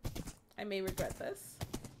 I may regret this.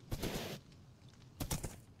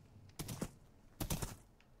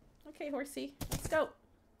 Okay, horsey. Let's go.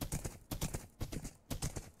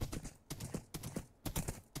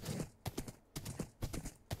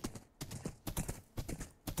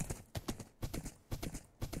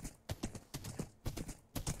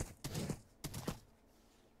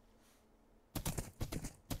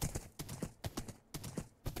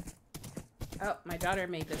 Oh, my daughter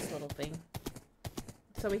made this little thing.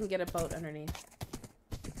 So we can get a boat underneath.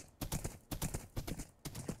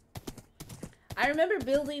 I remember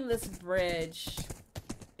building this bridge.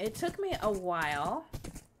 It took me a while.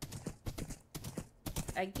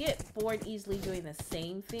 I get bored easily doing the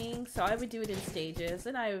same thing, so I would do it in stages,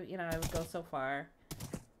 and I would go so far.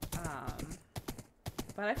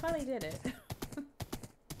 But I finally did it.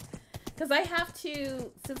 Because I have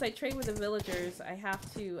to, since I trade with the villagers, I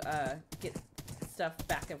have to get stuff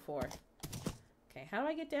back and forth. Okay, how do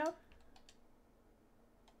I get down?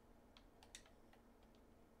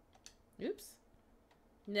 Oops.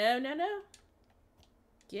 No, no, no.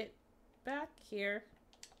 Get back here.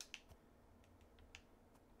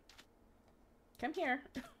 Come here.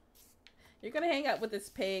 You're gonna hang out with this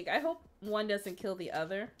pig. I hope one doesn't kill the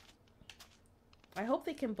other. I hope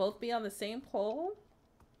they can both be on the same pole.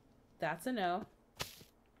 That's a no.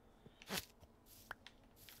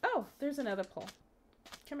 Oh, there's another pole.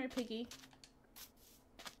 Come here, piggy.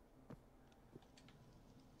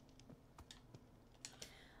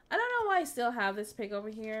 I don't know why I still have this pig over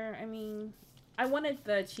here. I mean, I wanted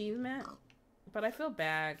the achievement, but I feel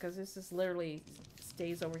bad because this just literally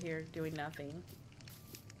stays over here doing nothing.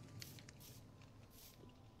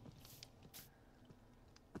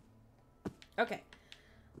 Okay.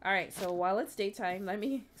 Alright, so while it's daytime, let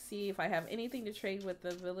me see if I have anything to trade with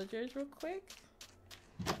the villagers real quick.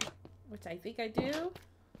 Which I think I do.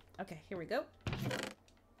 Okay, here we go.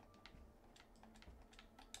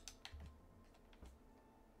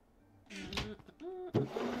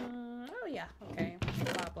 Oh yeah, okay.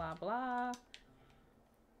 Blah, blah, blah.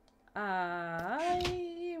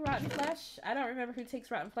 Rotten flesh. I don't remember who takes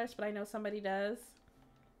rotten flesh, but I know somebody does.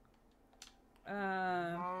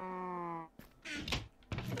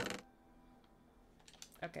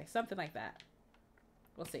 Okay, something like that.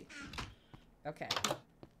 We'll see. Okay.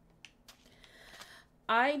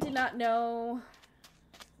 I did not know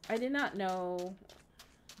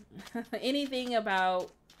anything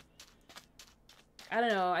about, I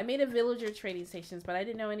don't know, I made a villager trading stations, but I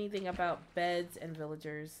didn't know anything about beds and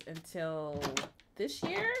villagers until this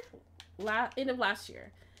year? End of last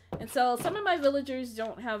year. And so some of my villagers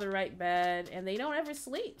don't have the right bed, and they don't ever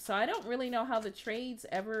sleep. So I don't really know how the trades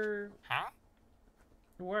ever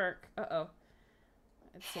work. Uh-oh.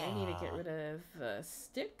 Let's see, I need to get rid of the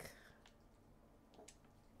stick.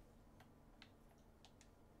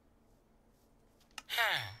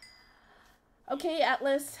 Okay,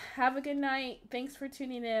 Atlas, have a good night. Thanks for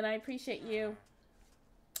tuning in. I appreciate you.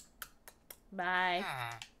 Bye.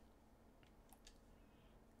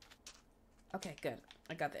 Okay, good.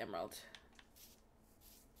 I got the emerald.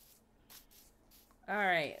 All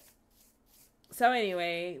right. So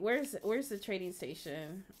anyway, where's the trading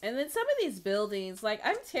station? And then some of these buildings, like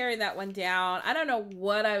I'm tearing that one down. I don't know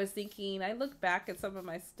what I was thinking. I look back at some of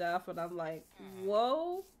my stuff and I'm like,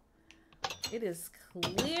 whoa. It is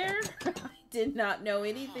clear. I did not know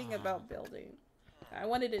anything about building. I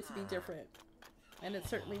wanted it to be different. And it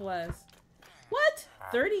certainly was. What?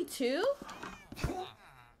 32?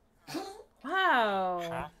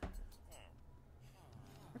 Wow.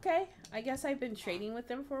 Okay, I guess I've been trading with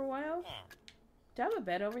them for a while. Do I have a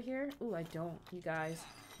bed over here? Ooh, I don't, you guys.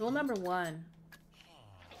 Rule number 1.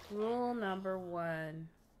 Rule number 1.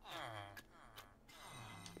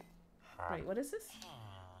 Wait, what is this?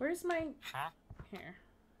 Where's my... Here.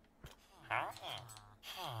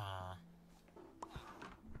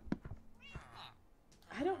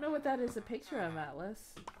 I don't know what that is a picture of,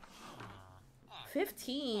 Atlas.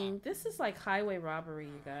 15? This is like highway robbery,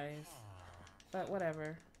 you guys. But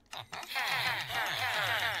whatever.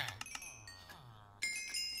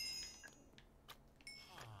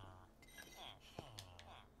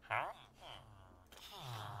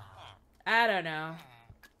 I don't know.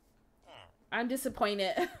 I'm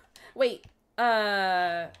disappointed. Wait,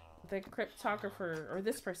 the cryptographer, or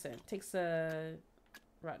this person, takes a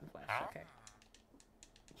rotten flesh. Okay.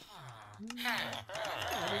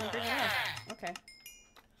 I didn't bring it up. Okay.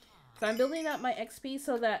 So I'm building up my XP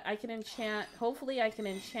so that I can enchant, hopefully I can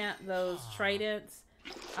enchant those tridents,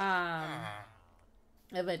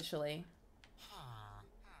 eventually.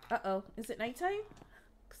 Uh-oh, is it nighttime?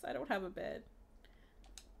 Because I don't have a bed.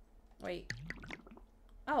 Wait.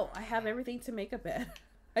 Oh, I have everything to make a bed.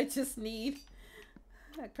 I just need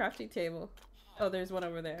a crafting table. Oh, there's one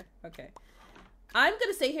over there. Okay. I'm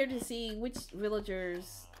gonna stay here to see which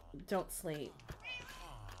villagers don't sleep.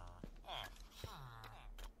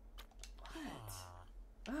 What?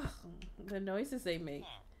 Ugh, the noises they make.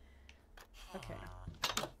 Okay.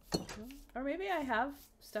 Or maybe I have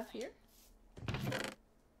stuff here?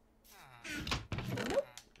 Nope.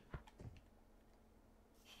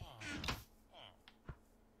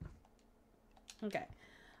 Okay.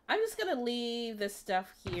 I'm just gonna leave this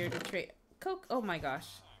stuff here to trade. Coke. Oh my gosh.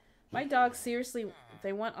 My dogs, seriously,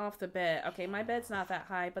 they went off the bed. Okay, my bed's not that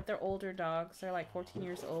high, but they're older dogs. They're like 14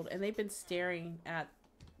 years old, and they've been staring at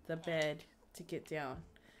the bed to get down.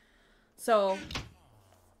 So,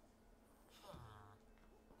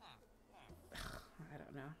 I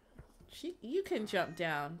don't know. You can jump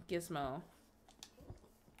down, Gizmo.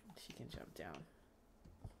 She can jump down.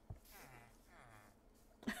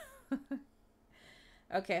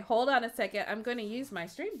 Okay, hold on a second. I'm going to use my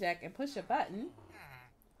stream deck and push a button.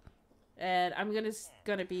 And I'm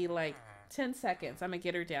gonna be like 10 seconds. I'm gonna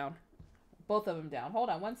get her down. Both of them down. Hold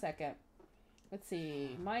on 1 second. Let's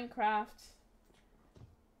see. Minecraft.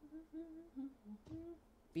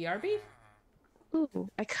 BRB? Ooh,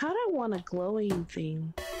 I kind of want a glowing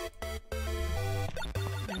thing.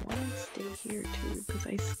 I want to stay here too because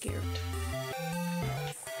I'm scared.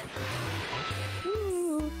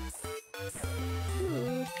 Ooh.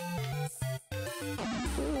 Ooh.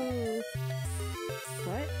 Ooh.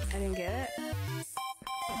 What? I didn't get it.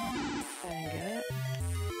 I didn't get it.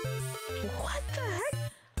 What the heck?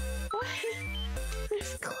 What?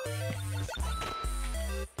 There's glowing.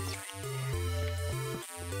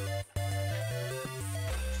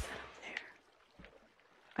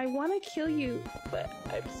 I want to kill you, but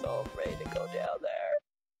I'm so afraid to go down there.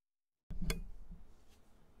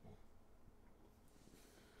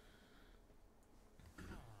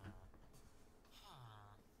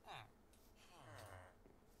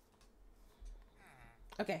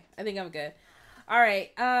 Okay, I think I'm good. All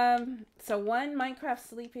right. So one Minecraft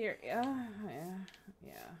sleep here. Yeah.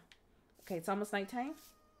 Okay, it's almost nighttime.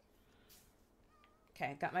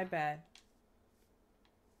 Okay, got my bed.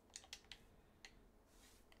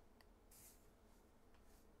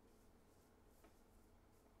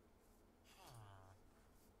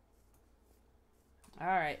 All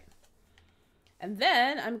right. And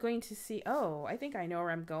then I'm going to see. Oh, I think I know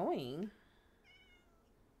where I'm going.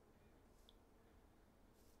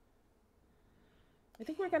 I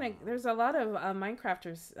think we're gonna. There's a lot of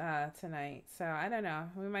Minecrafters tonight, so I don't know.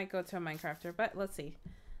 We might go to a Minecrafter, but let's see.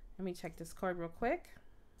 Let me check Discord real quick.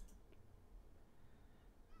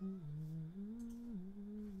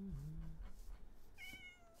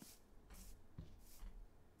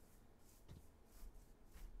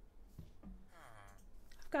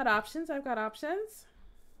 I've got options. I've got options.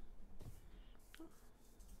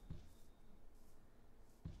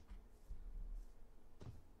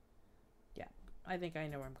 Yeah, I think I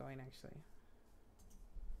know where I'm going actually.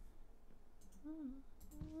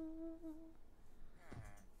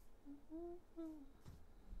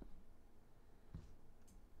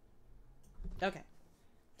 Okay,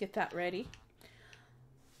 get that ready.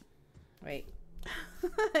 Wait,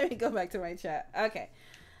 let me go back to my chat. Okay,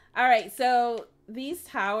 all right, so these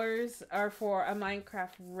towers are for a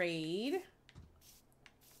Minecraft raid.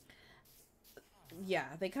 Yeah,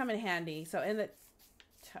 they come in handy. So in the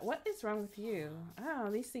what is wrong with you?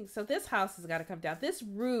 Oh, these things. So this house has got to come down. This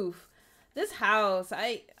roof, this house,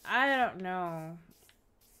 I don't know.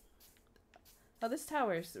 Oh, this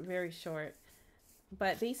tower is very short.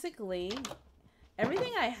 But basically,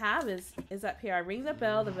 everything I have is up here. I ring the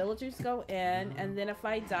bell, the villagers go in, and then if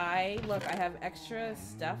I die, look, I have extra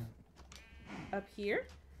stuff up here.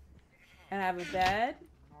 And I have a bed.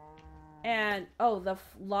 And, oh, the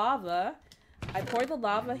lava. I pour the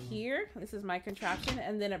lava here. This is my contraption.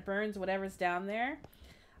 And then it burns whatever's down there.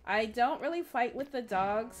 I don't really fight with the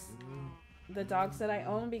dogs. The dogs that I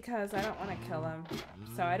own because I don't want to kill them.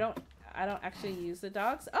 So I don't actually use the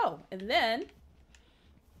dogs. Oh, and then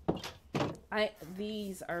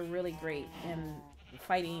these are really great in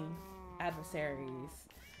fighting adversaries.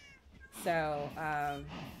 So,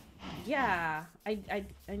 yeah, I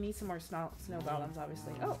need some more snow golems,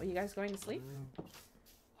 obviously. Oh, are you guys going to sleep?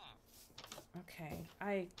 Okay,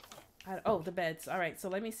 oh, the beds. All right, so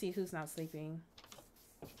let me see who's not sleeping.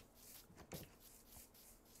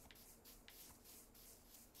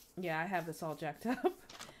 Yeah, I have this all jacked up.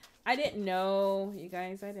 I didn't know, you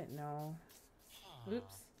guys. I didn't know.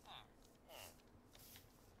 Oops.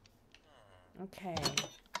 Okay.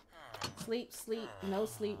 Sleep, sleep, no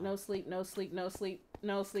sleep, no sleep, no sleep, no sleep,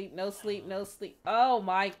 no sleep, no sleep, no sleep. Oh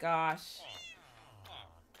my gosh.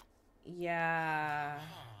 Yeah.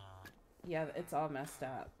 Yeah, it's all messed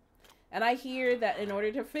up. And I hear that in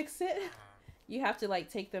order to fix it, you have to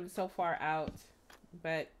like take them so far out.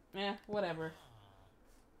 But, whatever.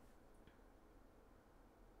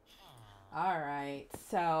 Alright,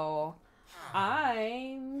 so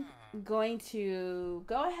I'm going to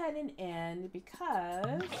go ahead and end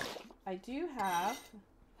because I do have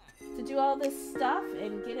to do all this stuff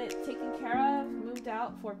and get it taken care of. Moved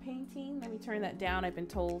out for painting. Let me turn that down. I've been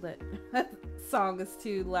told that song is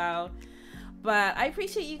too loud. But I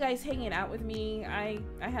appreciate you guys hanging out with me. I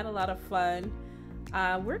had a lot of fun.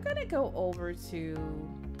 We're gonna go over to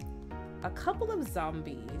a couple of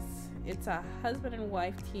zombies. It's a husband and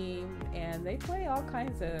wife team, and they play all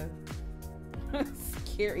kinds of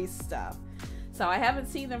scary stuff. So I haven't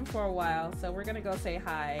seen them for a while, so we're gonna go say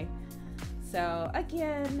hi. So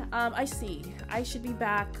again, I should be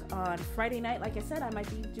back on Friday night. Like I said, I might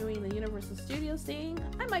be doing the Universal Studios thing.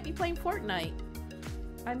 I might be playing Fortnite.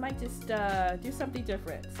 I might just do something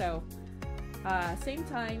different. So same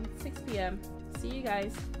time, 6 p.m. See you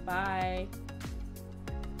guys. Bye.